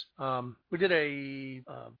hams. We did a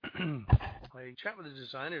chat with the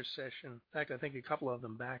designers session. In fact, I think a couple of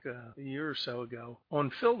them back a year or so ago on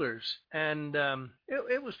filters, and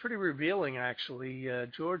it was pretty revealing actually.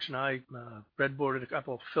 George and I breadboarded a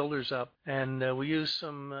couple of filters up, and we used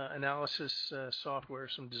some analysis software,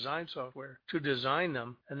 some design software to design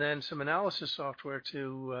them, and then some analysis software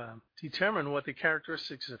to determine what the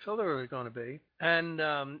characteristics of the filter are going to be. And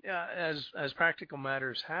as practical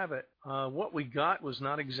matters have it, what we got was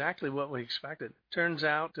not exactly what we expected. Turns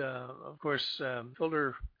out, of course,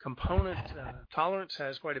 filter component tolerance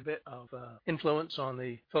has quite a bit of influence on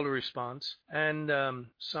the filter response, and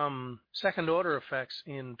some second-order effects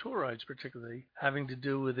in toroids particularly having to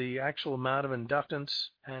do with the actual amount of inductance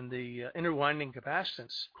and the inner winding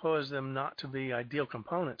capacitance cause them not to be ideal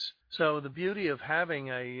components. So the beauty of having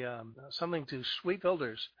something to sweep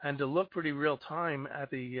filters and to look pretty real time at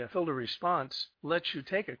the filter response lets you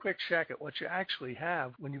take a quick check at what you actually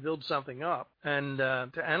have when you build something up, and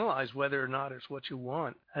to analyze whether or not it's what you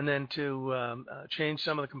want, and then to change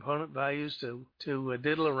some of the component values, to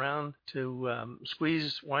diddle around, to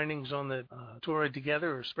squeeze windings on the toroid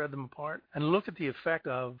together or spread them apart, and look at the effect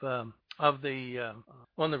of the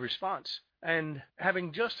on the response. And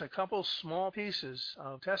having just a couple small pieces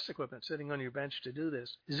of test equipment sitting on your bench to do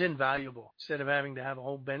this is invaluable. Instead of having to have a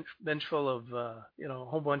whole bench full of, a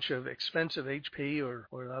whole bunch of expensive HP or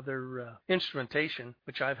other instrumentation,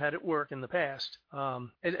 which I've had at work in the past,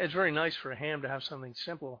 it's very nice for a ham to have something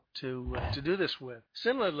simple to do this with.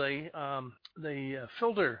 Similarly, the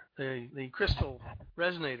filter, the crystal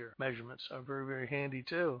resonator measurements are very, very handy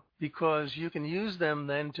too, because you can use them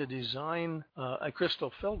then to design a crystal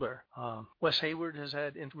filter. Wes Hayward has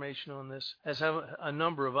had information on this, as have a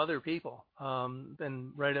number of other people.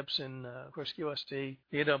 Been write-ups in, of course, QST,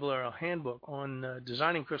 the ARRL handbook on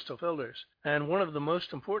designing crystal filters. And one of the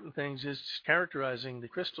most important things is characterizing the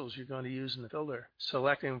crystals you're going to use in the filter,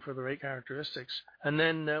 selecting for the right characteristics. And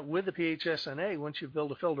then with the PHSNA, once you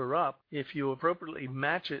build a filter up, if you appropriately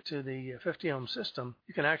match it to the 50 ohm system,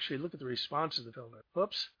 you can actually look at the response of the filter.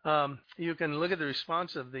 You can look at the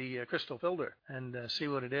response of the crystal filter and see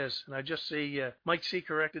what it is. And I just see Mike C.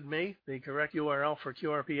 corrected me. The correct URL for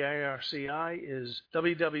QRP-ARCI is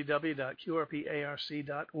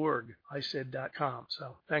www.qrparc.org. I said .com.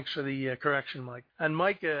 So thanks for the correction, Mike. And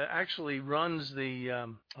Mike actually runs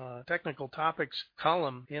the technical topics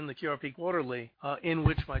column in the QRP Quarterly, in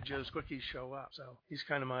which my Joe's Quickies show up. So he's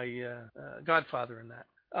kind of my godfather in that.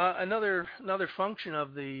 Another function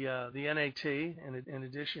of the NAT, in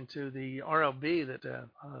addition to the RLB that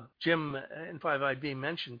Jim N5IB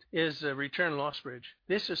mentioned, is a return loss bridge.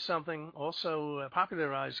 This is something also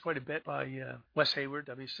popularized quite a bit by Wes Hayward,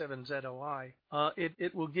 W7ZOI.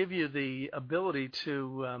 It will give you the ability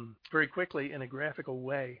to very quickly, in a graphical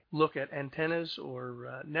way, look at antennas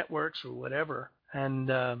or networks or whatever,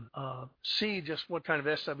 and see just what kind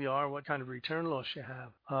of SWR, what kind of return loss you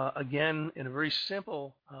have. Again, in a very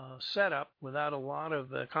simple setup without a lot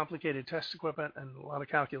of complicated test equipment and a lot of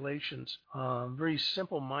calculations. Very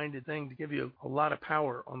simple-minded thing to give you a lot of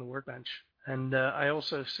power on the workbench. And I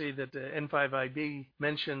also see that N5IB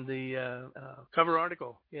mentioned the cover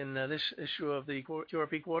article in this issue of the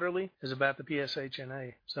QRP Quarterly is about the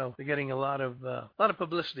PSHNA. So they're getting a lot of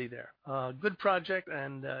publicity there. Good project,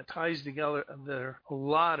 and ties together a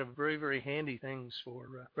lot of very, very handy things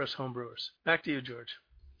for us homebrewers. Back to you, George.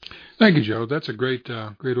 Thank you, Joe. That's a great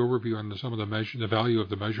overview on some of the value of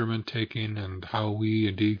the measurement taking and how we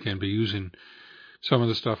indeed can be using some of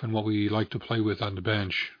the stuff and what we like to play with on the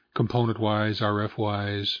bench, component-wise,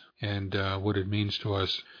 RF-wise, and what it means to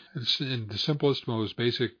us. In the simplest, most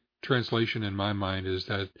basic translation in my mind is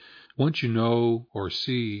that once you know or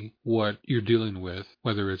see what you're dealing with,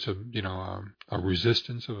 whether it's a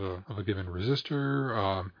resistance of a given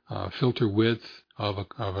resistor, filter width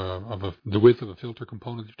the width of a filter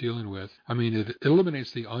component you're dealing with, I mean, it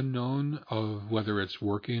eliminates the unknown of whether it's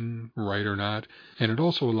working right or not, and it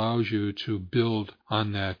also allows you to build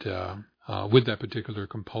on that with that particular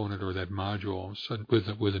component or that module, so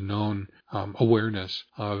with a known awareness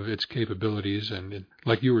of its capabilities. And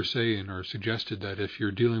like you were saying or suggested, that if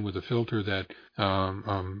you're dealing with a filter that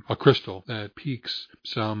a crystal that peaks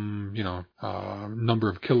some number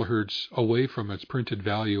of kilohertz away from its printed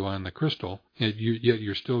value on the crystal, yet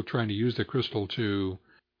you're still trying to use the crystal to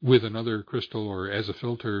with another crystal or as a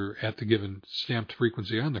filter at the given stamped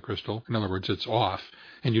frequency on the crystal, in other words, it's off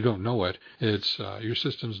and you don't know it, it's your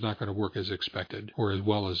system's not going to work as expected or as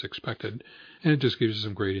well as expected, and it just gives you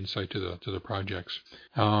some great insight to the projects.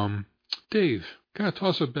 Dave, kind of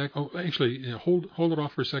toss it back. Oh, actually, hold it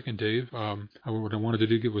off for a second, Dave. What I wanted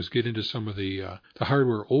to do was get into some of the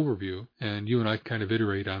hardware overview, and you and I kind of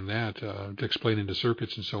iterate on that, to explain into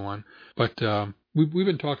circuits and so on. But we've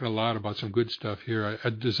been talking a lot about some good stuff here.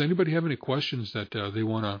 Does anybody have any questions that they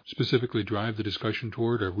want to specifically drive the discussion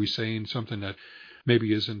toward? Are we saying something that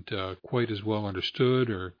maybe isn't quite as well understood,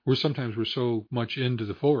 or sometimes we're so much into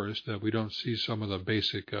the forest that we don't see some of the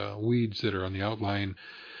basic weeds that are on the outline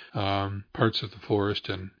parts of the forest,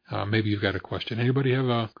 and maybe you've got a question. Anybody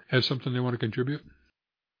have something they want to contribute?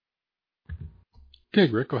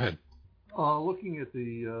 Okay, Rick, go ahead. Looking at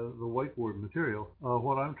the whiteboard material,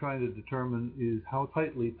 what I'm trying to determine is how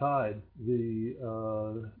tightly tied the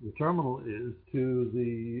terminal is to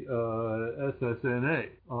the SSNA,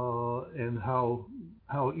 and how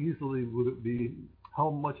easily would it be. How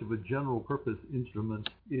much of a general purpose instrument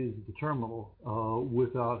is the terminal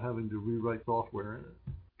without having to rewrite software in it?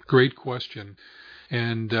 Great question.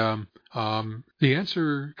 And the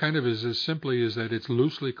answer kind of is as simply as that it's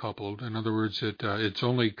loosely coupled. In other words, it's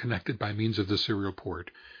only connected by means of the serial port.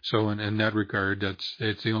 So in that regard, it's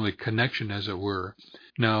the only connection, as it were.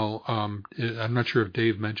 Now, I'm not sure if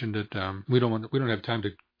Dave mentioned it. We don't have time to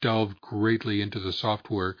delve greatly into the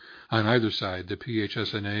software on either side, the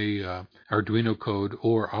PHSNA Arduino code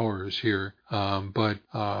or ours here. But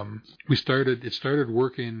it started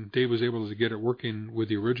working. Dave was able to get it working with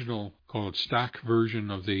the original, called stock version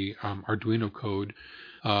of the Arduino code.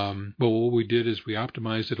 But what we did is we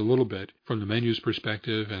optimized it a little bit from the menu's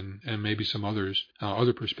perspective and maybe some other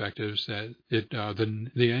perspectives, that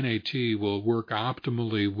the NAT will work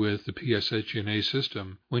optimally with the PHSNA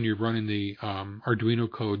system when you're running the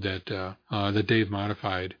Arduino code that Dave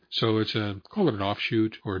modified. So call it an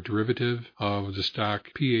offshoot or a derivative of the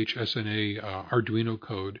stock PHSNA Arduino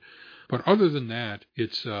code. But other than that,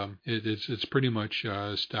 it's pretty much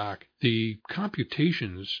stock. The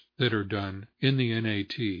computations that are done in the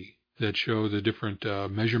NAT that show the different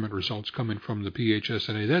measurement results coming from the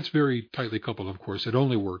PHSNA, that's very tightly coupled, of course. It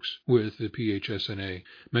only works with the PHSNA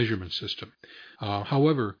measurement system.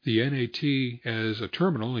 However, the NAT as a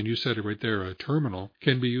terminal, and you said it right there, a terminal,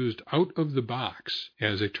 can be used out of the box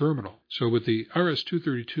as a terminal. So with the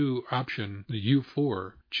RS-232 option, the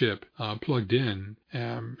U4 chip plugged in,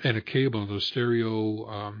 and a cable, the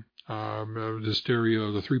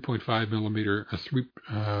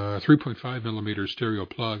 3.5 millimeter stereo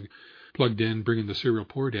plug plugged in, bringing the serial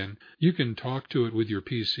port in, you can talk to it with your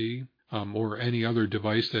PC. Or any other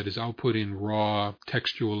device that is outputting raw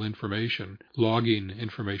textual information, logging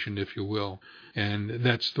information, if you will. And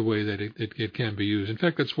that's the way that it can be used. In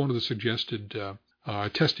fact, that's one of the suggested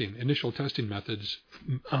initial testing methods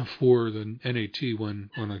for the NAT when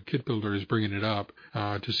a kit builder is bringing it up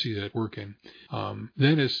to see that working.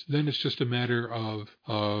 Then it's just a matter of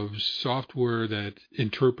software that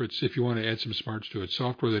interprets, if you want to add some smarts to it,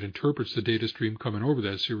 software that interprets the data stream coming over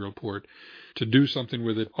that serial port to do something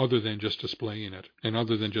with it other than just displaying it, and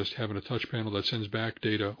other than just having a touch panel that sends back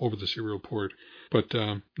data over the serial port. But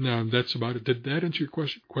no, that's about it. Did that answer your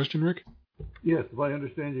question, Rick? Yes, if I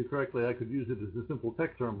understand you correctly, I could use it as a simple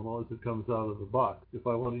text terminal as it comes out of the box. If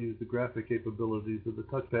I want to use the graphic capabilities or the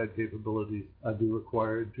touchpad capabilities, I'd be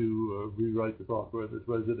required to rewrite the software that's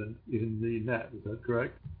resident in the NAT. Is that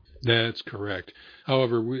correct? That's correct.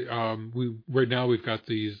 However, we right now we've got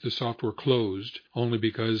the software closed only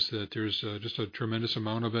because that there's just a tremendous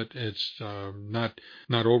amount of it. It's not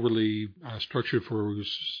overly structured for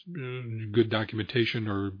good documentation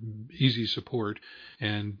or easy support,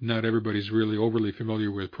 and not everybody's really overly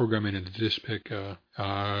familiar with programming in the DiskPick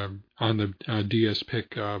on the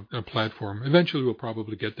DSPick platform. Eventually, we'll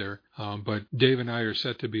probably get there. But Dave and I are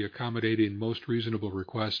set to be accommodating most reasonable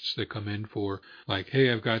requests that come in for, like,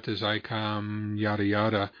 hey, I've got this ICOM yada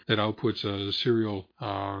yada that outputs serial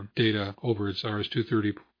data over its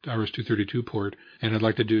RS-232 port, and I'd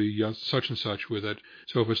like to do such and such with it.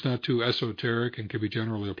 So if it's not too esoteric and can be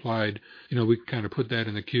generally applied, we can kind of put that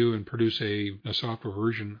in the queue and produce a software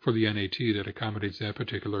version for the NAT that accommodates that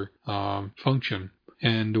particular function.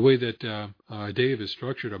 And the way that Dave has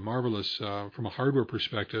structured from a hardware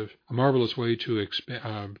perspective, a marvelous way to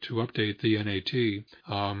update the NAT.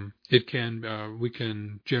 We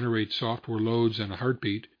can generate software loads in a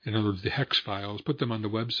heartbeat in other words, the hex files, put them on the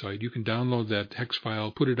website. You can download that hex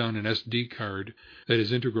file, put it on an SD card that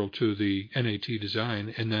is integral to the NAT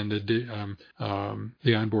design, and then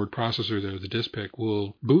the onboard processor there, the disk pick,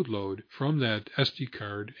 will bootload from that SD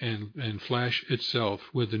card and flash itself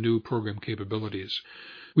with the new program capabilities.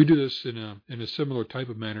 We do this in a similar type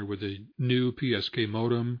of manner with the new PSK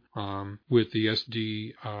modem, with the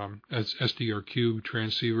SDR cube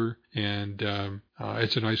transceiver, and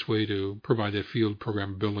it's a nice way to provide that field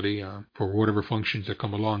programmability for whatever functions that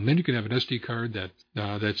come along. Then you can have an SD card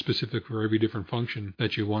that's specific for every different function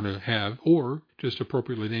that you want to have, or just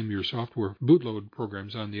appropriately name your software bootload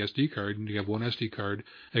programs on the SD card, and you have one SD card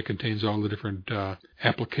that contains all the different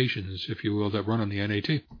applications, if you will, that run on the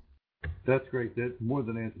NAT. That's great. That more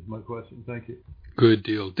than answers my question. Thank you. Good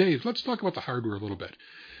deal. Dave, let's talk about the hardware a little bit.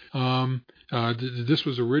 This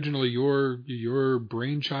was originally your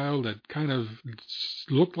brainchild that kind of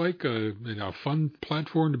looked like a fun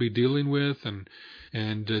platform to be dealing with, and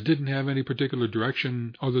didn't have any particular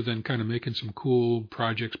direction other than kind of making some cool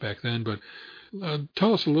projects back then. But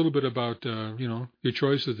tell us a little bit about your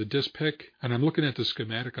choice of the disk pick. And I'm looking at the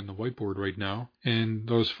schematic on the whiteboard right now, and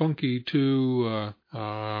those funky two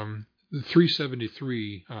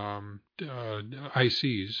 373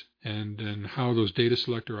 ICs, and how those data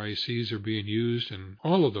selector ICs are being used, and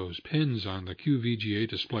all of those pins on the QVGA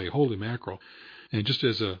display. Holy mackerel. And just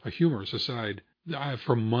as a humorous aside,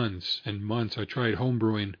 for months and months I tried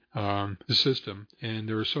homebrewing the system, and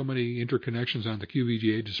there were so many interconnections on the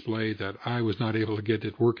QVGA display that I was not able to get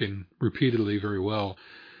it working repeatedly very well.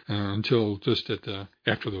 Until just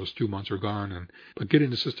after those 2 months were gone, but getting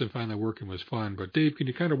the system finally working was fun. But Dave, can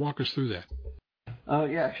you kind of walk us through that?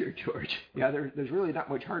 Yeah, sure, George. Yeah, there's really not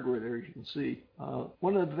much hardware there, as you can see.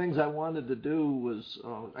 One of the things I wanted to do was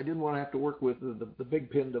I didn't want to have to work with the big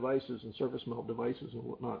pin devices and surface mount devices and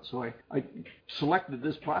whatnot. So I selected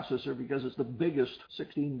this processor because it's the biggest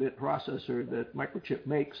 16-bit processor that Microchip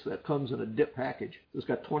makes that comes in a DIP package. It's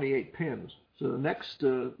got 28 pins. So the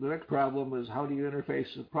next problem is, how do you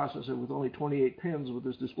interface a processor with only 28 pins with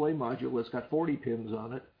this display module that's got 40 pins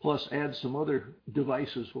on it, plus add some other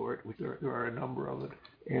devices for it, which there are a number of it.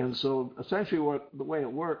 And so essentially the way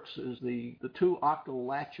it works is the two octal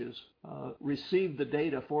latches receive the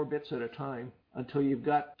data 4 bits at a time until you've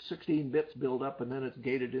got 16 bits built up, and then it's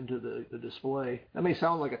gated into the display. That may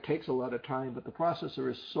sound like it takes a lot of time, but the processor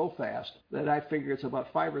is so fast that I figure it's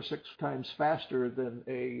about 5 or 6 times faster than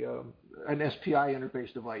an SPI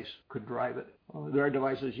interface device could drive it. There are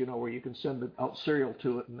devices, where you can send out serial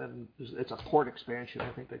to it, and then it's a port expansion,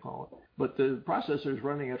 I think they call it. But the processor is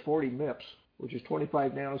running at 40 MIPS, which is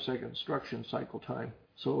 25 nanosecond instruction cycle time.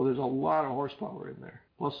 So there's a lot of horsepower in there.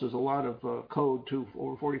 Plus there's a lot of code too,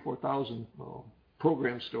 over 44,000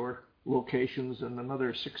 program store locations and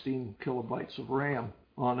another 16 kilobytes of RAM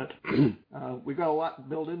on it. We've got a lot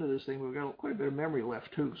built into this thing. We've got quite a bit of memory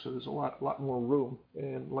left too, so there's a lot more room.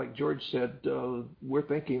 And like George said, we're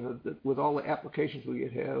thinking that with all the applications we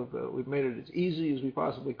could have, we've made it as easy as we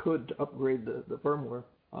possibly could to upgrade the firmware.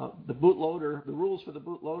 The bootloader, the rules for the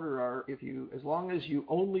bootloader are, as long as you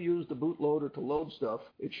only use the bootloader to load stuff,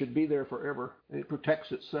 it should be there forever. It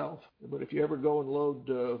protects itself. But if you ever go and load,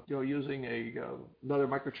 using another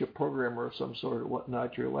Microchip programmer of some sort or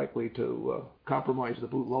whatnot, you're likely to compromise the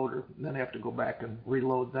bootloader and then have to go back and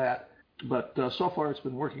reload that. But so far it's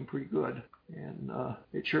been working pretty good, and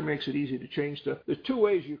it sure makes it easy to change stuff. There's 2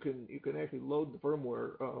 ways you can actually load the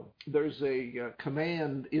firmware. There's a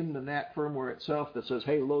command in the NAT firmware itself that says,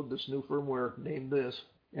 hey, load this new firmware, name this,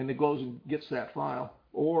 and it goes and gets that file.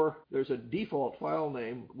 Or there's a default file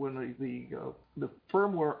name when the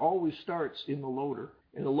firmware always starts in the loader.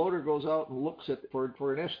 And the loader goes out and looks for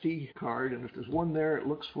an SD card, and if there's one there, it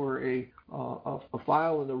looks for a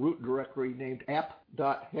file in the root directory named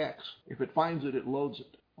app.hex. If it finds it, it loads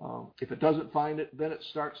it. If it doesn't find it, then it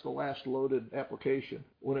starts the last loaded application.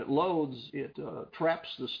 When it loads, it traps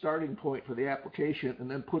the starting point for the application and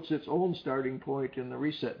then puts its own starting point in the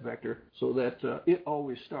reset vector so that it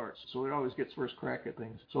always starts. So it always gets first crack at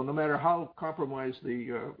things. So no matter how compromised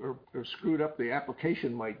or screwed up the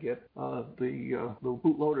application might get, the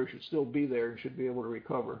bootloader should still be there and should be able to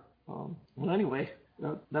recover. Well, anyway,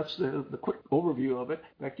 that's the quick overview of it.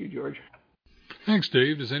 Back to you, George. Thanks,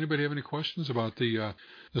 Dave. Does anybody have any questions about the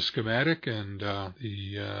schematic and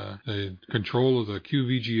the control of the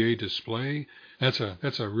QVGA display? That's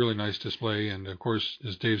a really nice display, and of course,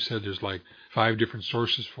 as Dave said, there's like 5 different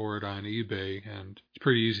sources for it on eBay, and it's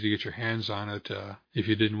pretty easy to get your hands on it if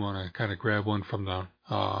you didn't want to kind of grab one from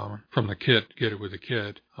the kit, get it with the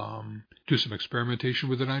kit. Do some experimentation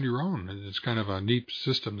with it on your own, and it's kind of a neat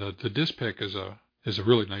system. The disk pick is a is a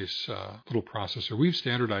really nice little processor. We've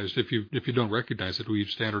standardized, if you don't recognize it, we've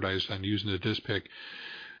standardized on using the DiskPick.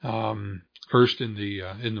 First in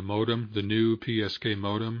the modem, the new PSK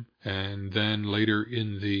modem, and then later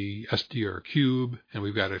in the SDR cube, and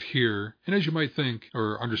we've got it here. And as you might think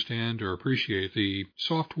or understand or appreciate, the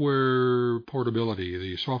software portability,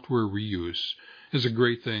 the software reuse is a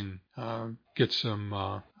great thing. Get some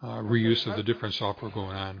reuse of the different software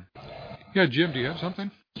going on. Yeah, Jim, do you have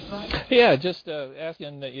something? Yeah, just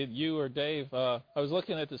asking you or Dave. I was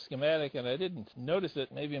looking at the schematic and I didn't notice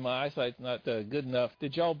it. Maybe my eyesight's not good enough.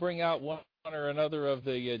 Did y'all bring out one or another of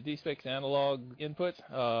the DSPIC's analog inputs?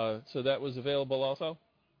 So that was available also?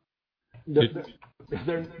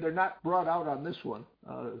 They're not brought out on this one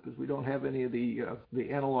because we don't have any of the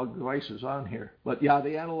analog devices on here. But yeah,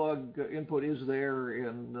 the analog input is there,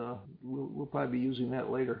 and we'll probably be using that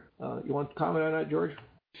later. You want to comment on that, George?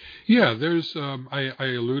 Yeah, there's I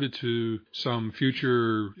alluded to some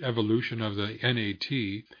future evolution of the NAT,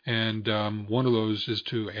 and one of those is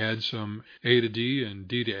to add some A to D and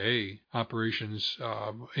D to A operations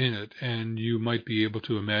in it, and you might be able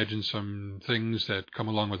to imagine some things that come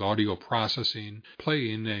along with audio processing.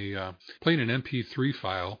 Playing an MP3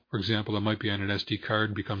 file, for example, that might be on an SD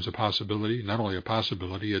card becomes a possibility. Not only a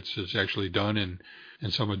possibility, it's actually done in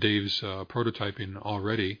some of Dave's prototyping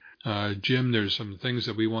already. Jim, there's some things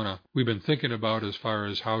that we've been thinking about as far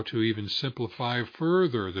as how to even simplify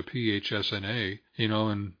further the PHSNA,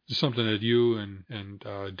 and something that you and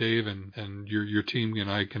Dave and your team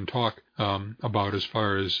and I can talk about as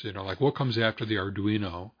far as, like what comes after the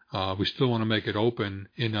Arduino. We still want to make it open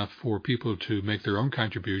enough for people to make their own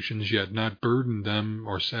contributions, yet not burden them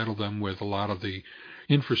or saddle them with a lot of the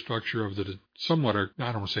infrastructure of the somewhat, I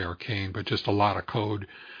don't want to say arcane, but just a lot of code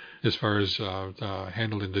as far as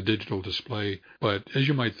handling the digital display. But as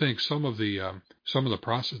you might think, some of the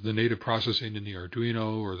native processing in the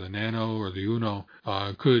Arduino or the Nano or the Uno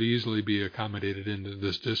could easily be accommodated into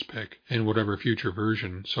this DiskPick in whatever future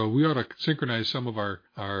version. So we ought to synchronize some of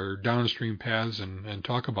our downstream paths and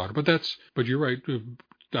talk about it. But you're right.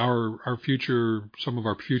 Some of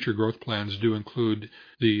our future growth plans do include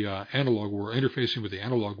the analog world, interfacing with the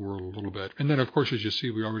analog world a little bit. And then, of course, as you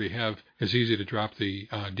see, we already have, it's easy to drop the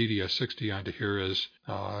DDS60 onto here as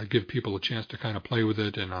give people a chance to kind of play with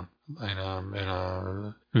it in a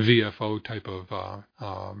VFO type of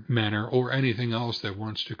manner, or anything else that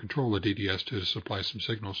wants to control the DDS to supply some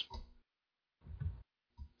signals.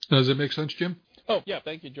 Does it make sense, Jim? Oh, yeah,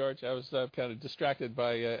 thank you, George. I was kind of distracted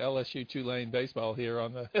by LSU Tulane baseball here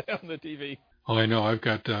on the on the TV. Oh, I know. I've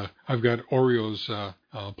got Orioles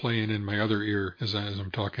playing in my other ear as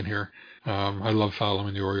I'm talking here. I love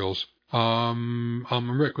following the Orioles.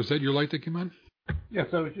 Rick, was that your light that came on? Yes,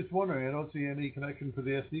 I was just wondering. I don't see any connection for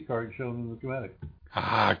the SD card shown in the schematic.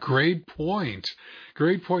 Great point.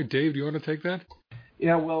 Great point, Dave. Do you want to take that?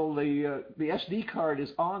 Yeah, well, the SD card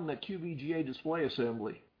is on the QVGA display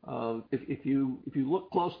assembly. If you look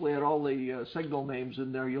closely at all the signal names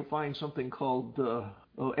in there, you'll find something called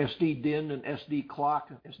SD DIN and SD clock,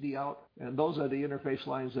 SD out, and those are the interface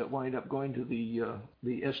lines that wind up going to the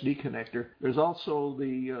SD connector. There's also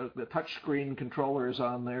the touchscreen controllers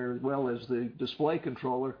on there, as well as the display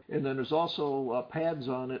controller, and then there's also pads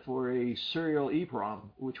on it for a serial EEPROM,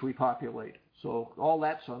 which we populate. So all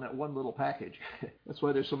that's on that one little package. That's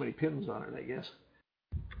why there's so many pins on it, I guess.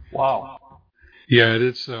 Wow. Yeah,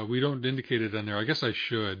 it's we don't indicate it on there. I guess I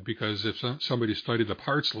should, because if somebody studied the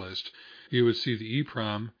parts list, you would see the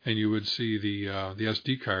EEPROM and you would see the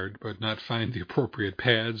SD card, but not find the appropriate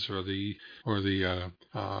pads or the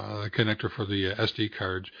connector for the SD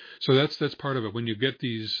card. So that's part of it. When you get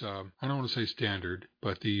these, I don't want to say standard,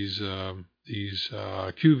 but these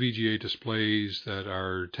QVGA displays that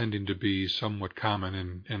are tending to be somewhat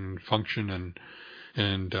common in function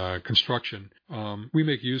and construction, we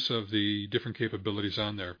make use of the different capabilities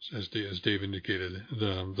on there, as Dave indicated,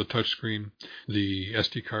 the touch screen, the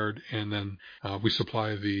SD card, and then we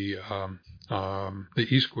supply the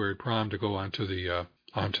E2 PROM to go onto the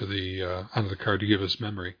card to give us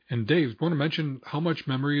memory. And Dave, want to mention how much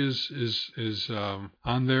memory is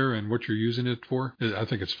on there and what you're using it for? I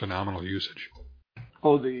think it's phenomenal usage.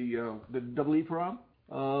 Oh, the double EEPROM?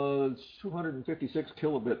 It's 256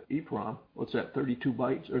 kilobit EEPROM. What's that, 32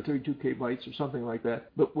 bytes or 32K bytes or something like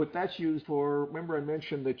that. But what that's used for, remember I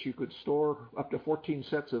mentioned that you could store up to 14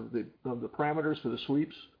 sets of the parameters for the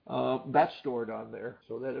sweeps? That's stored on there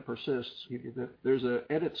so that it persists. There's an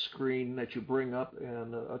edit screen that you bring up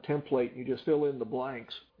and a template. You just fill in the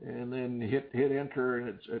blanks and then hit enter, and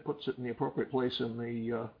it puts it in the appropriate place in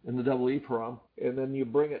the double EEPROM. And then you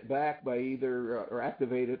bring it back by either or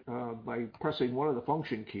activate it by pressing one of the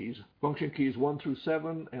function keys. Function keys 1 through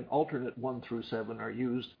 7 and alternate 1 through 7 are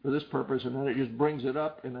used for this purpose, and then it just brings it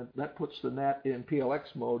up, and that puts the NAT in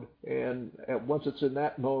PLX mode. And once it's in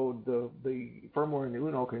that mode, the firmware in the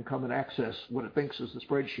UNO can come and access what it thinks is the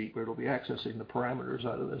spreadsheet, where it'll be accessing the parameters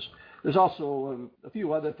out of this. There's also a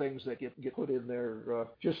few other things that get put in there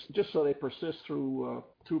just so they persist through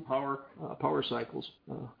power cycles.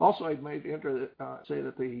 Also, I might say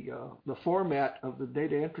that the format of the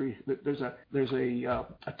data entry, there's a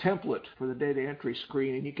template for the data entry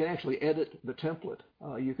screen, and you can actually edit the template.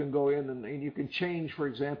 You can go in and you can change, for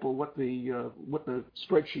example, what the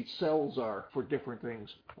spreadsheet cells are for different things.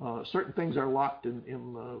 Certain things are locked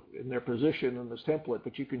in their position in this template,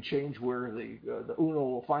 but you can change where the UNO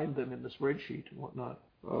will find them in the spreadsheet and whatnot.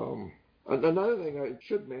 Another thing I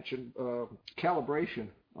should mention, calibration.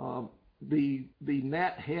 The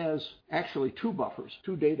NAT has actually two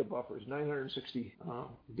data buffers, 960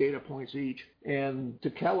 data points each. And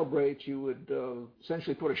to calibrate, you would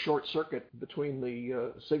essentially put a short circuit between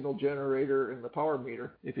the signal generator and the power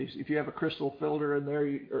meter. If you have a crystal filter in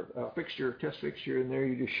there, or a test fixture in there,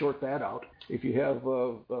 you just short that out. If you have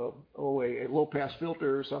a low-pass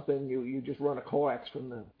filter or something, you just run a coax from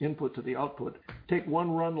the input to the output. Take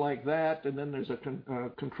one run like that, and then there's a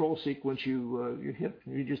control sequence. You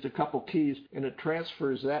just a couple keys, and it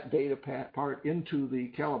transfers that data part into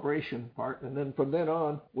the calibration part. And then from then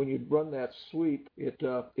on, when you run that sweep, it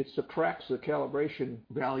subtracts the calibration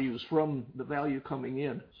values from the value coming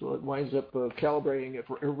in. So it winds up calibrating it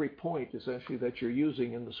for every point, essentially, that you're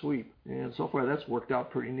using in the sweep. And so far, that's worked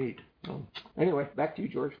out pretty neat. Anyway, back to you,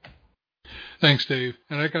 George. Thanks, Dave.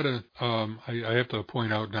 And I have to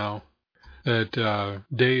point out now that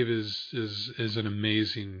Dave is an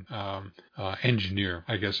amazing engineer,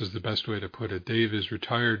 I guess is the best way to put it. Dave is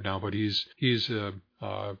retired now, but he's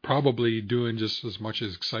probably doing just as much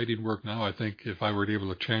as exciting work now. I think if I were able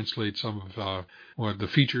to translate some of the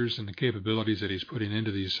features and the capabilities that he's putting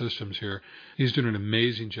into these systems here, he's doing an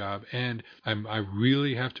amazing job. And I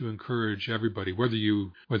really have to encourage everybody, whether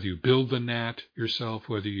you build the NAT yourself,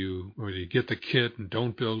 whether you get the kit and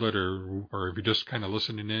don't build it, or if you're just kind of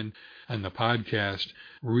listening in on the podcast,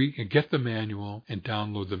 get the manual and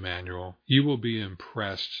download the manual. You will be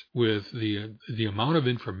impressed with the amount of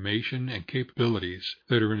information and capabilities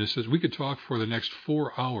that are in this. We could talk for the next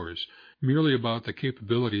 4 hours merely about the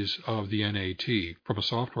capabilities of the NAT from a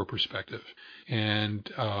software perspective. And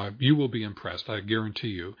you will be impressed, I guarantee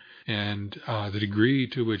you. And the degree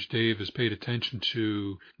to which Dave has paid attention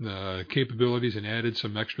to the capabilities and added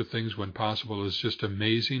some extra things when possible is just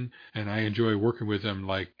amazing. And I enjoy working with him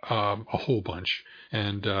like a whole bunch.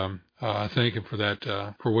 And thank him for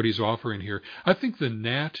that, for what he's offering here. I think the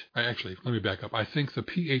NAT, actually, let me back up. I think the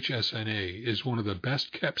PHSNA is one of the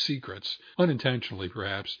best kept secrets, unintentionally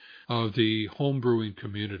perhaps, of the homebrewing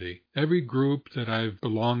community. Every group that I've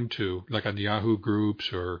belonged to, like on the Yahoo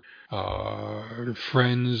groups or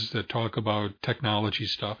friends that talk about technology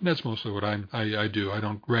stuff, and that's mostly what I do. I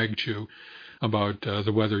don't rag chew about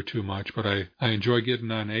the weather too much, but I enjoy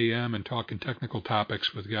getting on AM and talking technical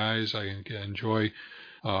topics with guys. I enjoy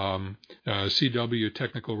CW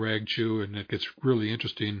Technical Rag Chew, and it gets really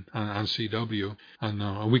interesting on CW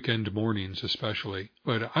on weekend mornings especially.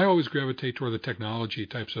 But I always gravitate toward the technology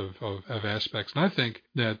types of aspects, and I think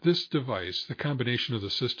that this device, the combination of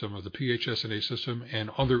the system, of the PHSNA system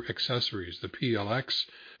and other accessories, the PLX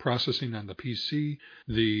processing on the PC,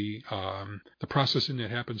 the processing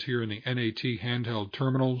that happens here in the NAT handheld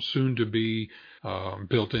terminal, soon to be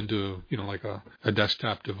built into, like a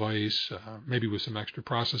desktop device, maybe with some extra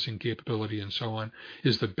processing capability and so on,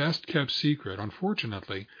 is the best kept secret.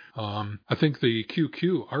 Unfortunately, I think the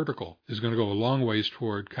QQ article is going to go a long ways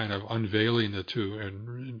toward kind of unveiling it to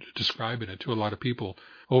and describing it to a lot of people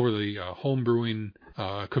over the homebrewing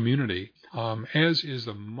community, as is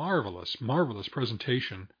the marvelous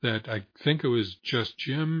presentation that I think it was just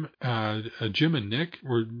Jim and Nick.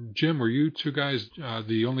 Jim, were you two guys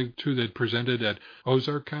the only two that presented at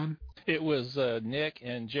OzarkCon? It was Nick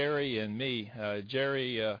and Jerry and me.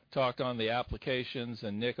 Jerry talked on the applications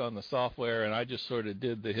and Nick on the software, and I just sort of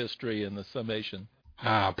did the history and the summation.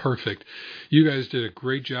 Perfect. You guys did a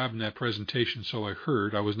great job in that presentation, so I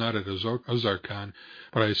heard. I was not at OzarkCon,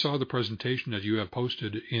 but I saw the presentation that you have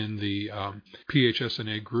posted in the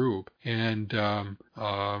PHSNA group, and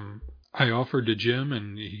I offered to Jim,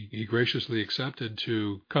 and he graciously accepted,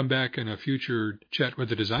 to come back in a future Chat with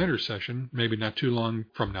the Designer session, maybe not too long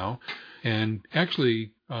from now, and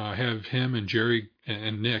actually have him and Jerry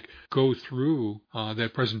and Nick go through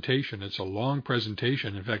that presentation. It's a long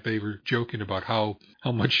presentation. In fact, they were joking about how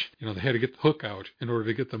much they had to get the hook out in order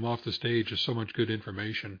to get them off the stage. There's so much good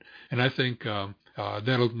information, and I think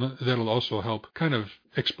that'll also help kind of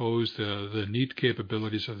expose the neat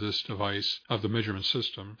capabilities of this device, of the measurement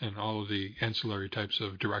system, and all of the ancillary types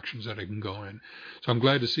of directions that it can go in. So I'm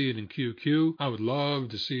glad to see it in QQ. I would love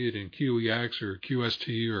to see it in QEX or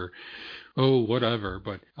QST or whatever.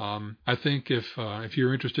 But I think if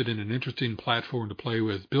you're interested in an interesting platform to play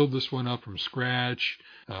with, build this one up from scratch.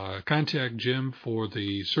 Contact Jim for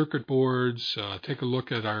the circuit boards. Take a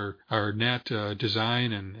look at our NAT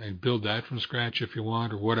design and build that from scratch if you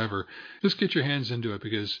want, or whatever. Just get your hands into it,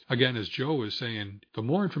 because, again, as Joe was saying, the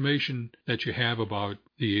more information that you have about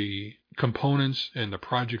the components and the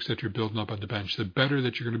projects that you're building up on the bench, the better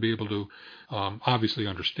that you're going to be able to obviously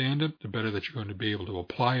understand it, the better that you're going to be able to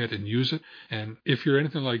apply it and use it. And if you're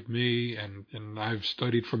anything like me, and I've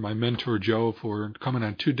studied from my mentor Joe for coming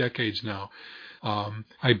on 2 decades now,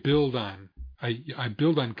 I build on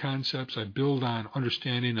concepts. I build on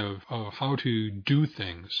understanding of how to do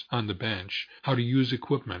things on the bench, how to use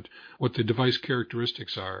equipment, what the device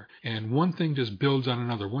characteristics are. And one thing just builds on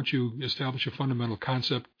another. Once you establish a fundamental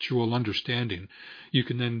conceptual understanding, you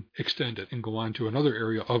can then extend it and go on to another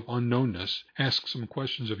area of unknownness, ask some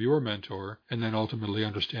questions of your mentor, and then ultimately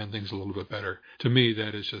understand things a little bit better. To me,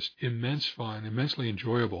 that is just immense fun, immensely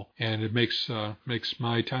enjoyable, and it makes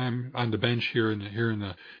my time on the bench here in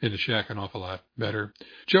the shack an awful lot better.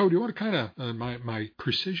 Joe, do you want to kind of my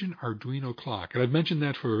precision Arduino clock? And I've mentioned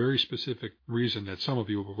that for a very specific reason that some of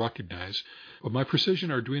you will recognize. But my precision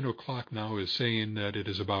Arduino clock now is saying that it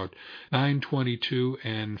is about 9:22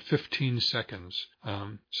 and 15 seconds.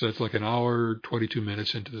 So that's like an hour, 22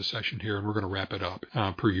 minutes into the session here, and we're going to wrap it up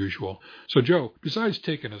per usual. So, Joe, besides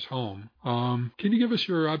taking us home, can you give us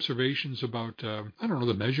your observations about,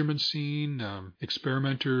 the measurement scene,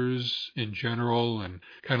 experimenters in general, and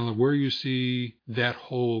kind of where you see that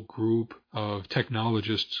whole group of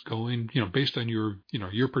technologists going, based on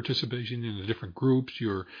your participation in the different groups,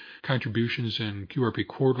 your contributions in QRP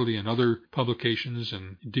Quarterly and other publications,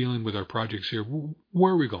 and dealing with our projects here.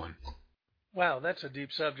 Where are we going? Wow, that's a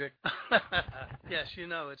deep subject. Yes,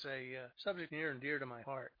 it's a subject near and dear to my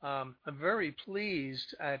heart. I'm very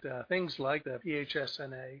pleased at things like the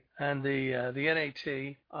PHSNA and the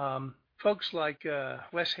NAT. Folks like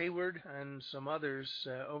Wes Hayward and some others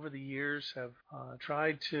over the years have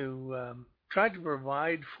tried to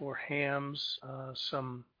provide for hams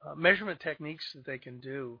some measurement techniques that they can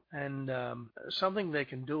do, and something they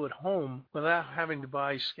can do at home without having to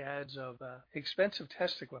buy scads of expensive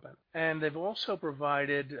test equipment. And they've also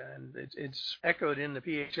provided, and it's echoed in the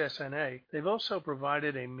PHSNA, they've also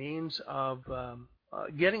provided a means of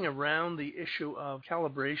getting around the issue of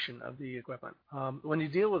calibration of the equipment. When you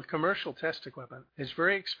deal with commercial test equipment, it's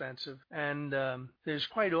very expensive, and there's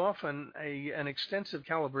quite often an extensive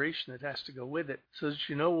calibration that has to go with it so that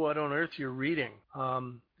you know what on earth you're reading.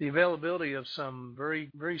 The availability of some very,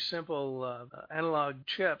 very simple analog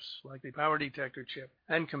chips, like the power detector chip,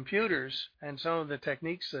 and computers, and some of the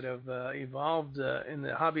techniques that have evolved in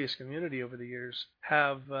the hobbyist community over the years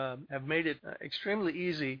have made it extremely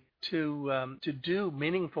easy to do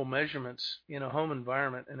meaningful measurements in a home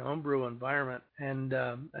environment, in a homebrew environment, and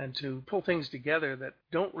to pull things together that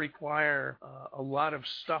don't require a lot of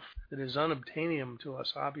stuff that is unobtainium to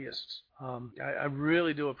us hobbyists. I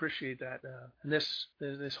really do appreciate that. And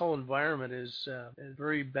this whole environment is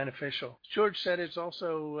very beneficial. George said it's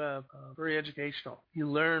also very educational. You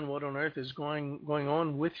learn what on earth is going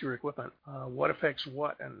on with your equipment, what affects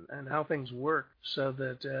what, and how things work, so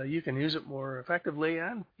that you can use it more effectively,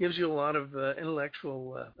 and gives you a lot of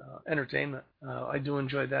intellectual entertainment. I do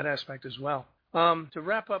enjoy that aspect as well. To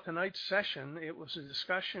wrap up tonight's session, it was a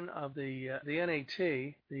discussion of the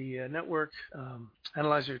NAT, the Network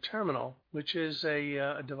Analyzer Terminal, which is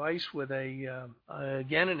a device with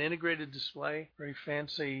again, an integrated display, very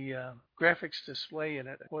fancy graphics display in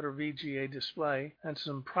it, a quarter VGA display, and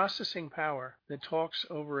some processing power that talks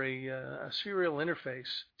over a serial interface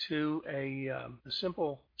to a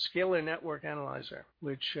simple scalar network analyzer,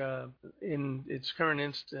 which in its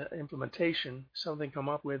current implementation, something come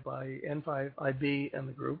up with by N5IB and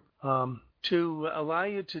the group, to allow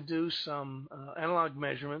you to do some analog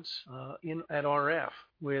measurements at RF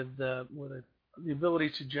with the ability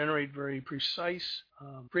to generate very precise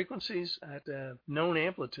frequencies at known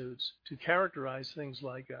amplitudes to characterize things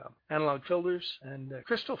like analog filters and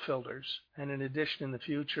crystal filters, and in addition in the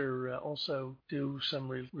future also do some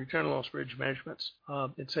return loss bridge measurements.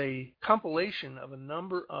 It's a compilation of a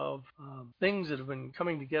number of things that have been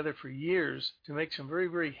coming together for years to make some very,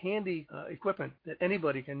 very handy equipment that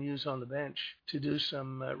anybody can use on the bench to do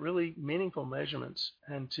some really meaningful measurements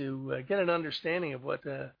and to get an understanding of what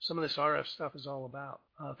some of this RF stuff is all about.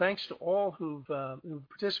 Thanks to all who've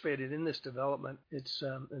participated in this development. It's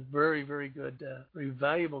a very, very good, very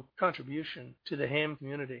valuable contribution to the ham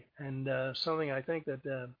community, and something I think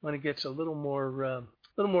that when it gets a little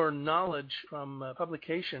more knowledge from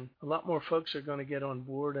publication, a lot more folks are going to get on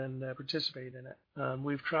board and participate in it.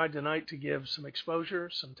 We've tried tonight to give some exposure,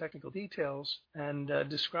 some technical details, and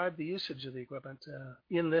describe the usage of the equipment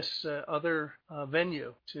in this other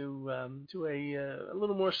venue to a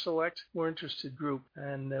little more select, more interested group.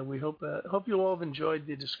 And we hope you all have enjoyed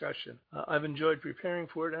the discussion. I've enjoyed preparing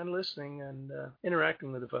for it and listening and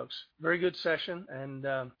interacting with the folks. Very good session, and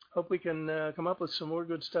hope we can come up with some more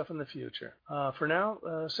good stuff in the future. For now,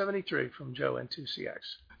 73 from Joe N2CX.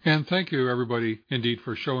 And thank you, everybody, indeed,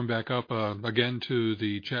 for showing back up again to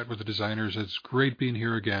the Chat with the Designers. It's great being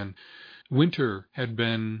here again. Winter had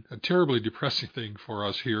been a terribly depressing thing for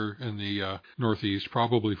us here in the Northeast,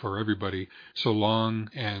 probably for everybody. So long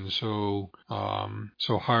and so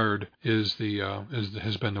hard has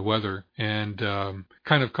been the weather, and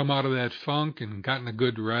kind of come out of that funk and gotten a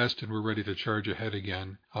good rest, and we're ready to charge ahead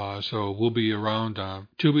again. So we'll be around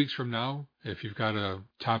 2 weeks from now. If you've got a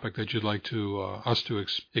topic that you'd like to us to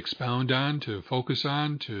expound on, to focus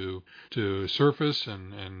on, to surface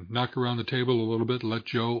and knock around the table a little bit, let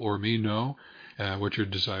Joe or me know what your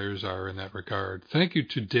desires are in that regard. Thank you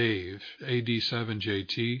to Dave,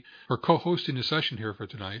 AD7JT, for co-hosting the session here for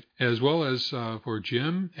tonight, as well as for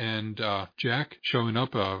Jim and Jack showing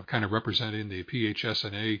up, kind of representing the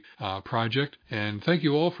PHSNA project. And thank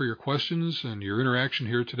you all for your questions and your interaction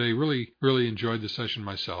here today. Really, really enjoyed the session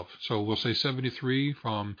myself. So we'll say 73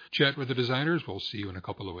 from Chat with the Designers. We'll see you in a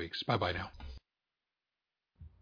couple of weeks. Bye-bye now.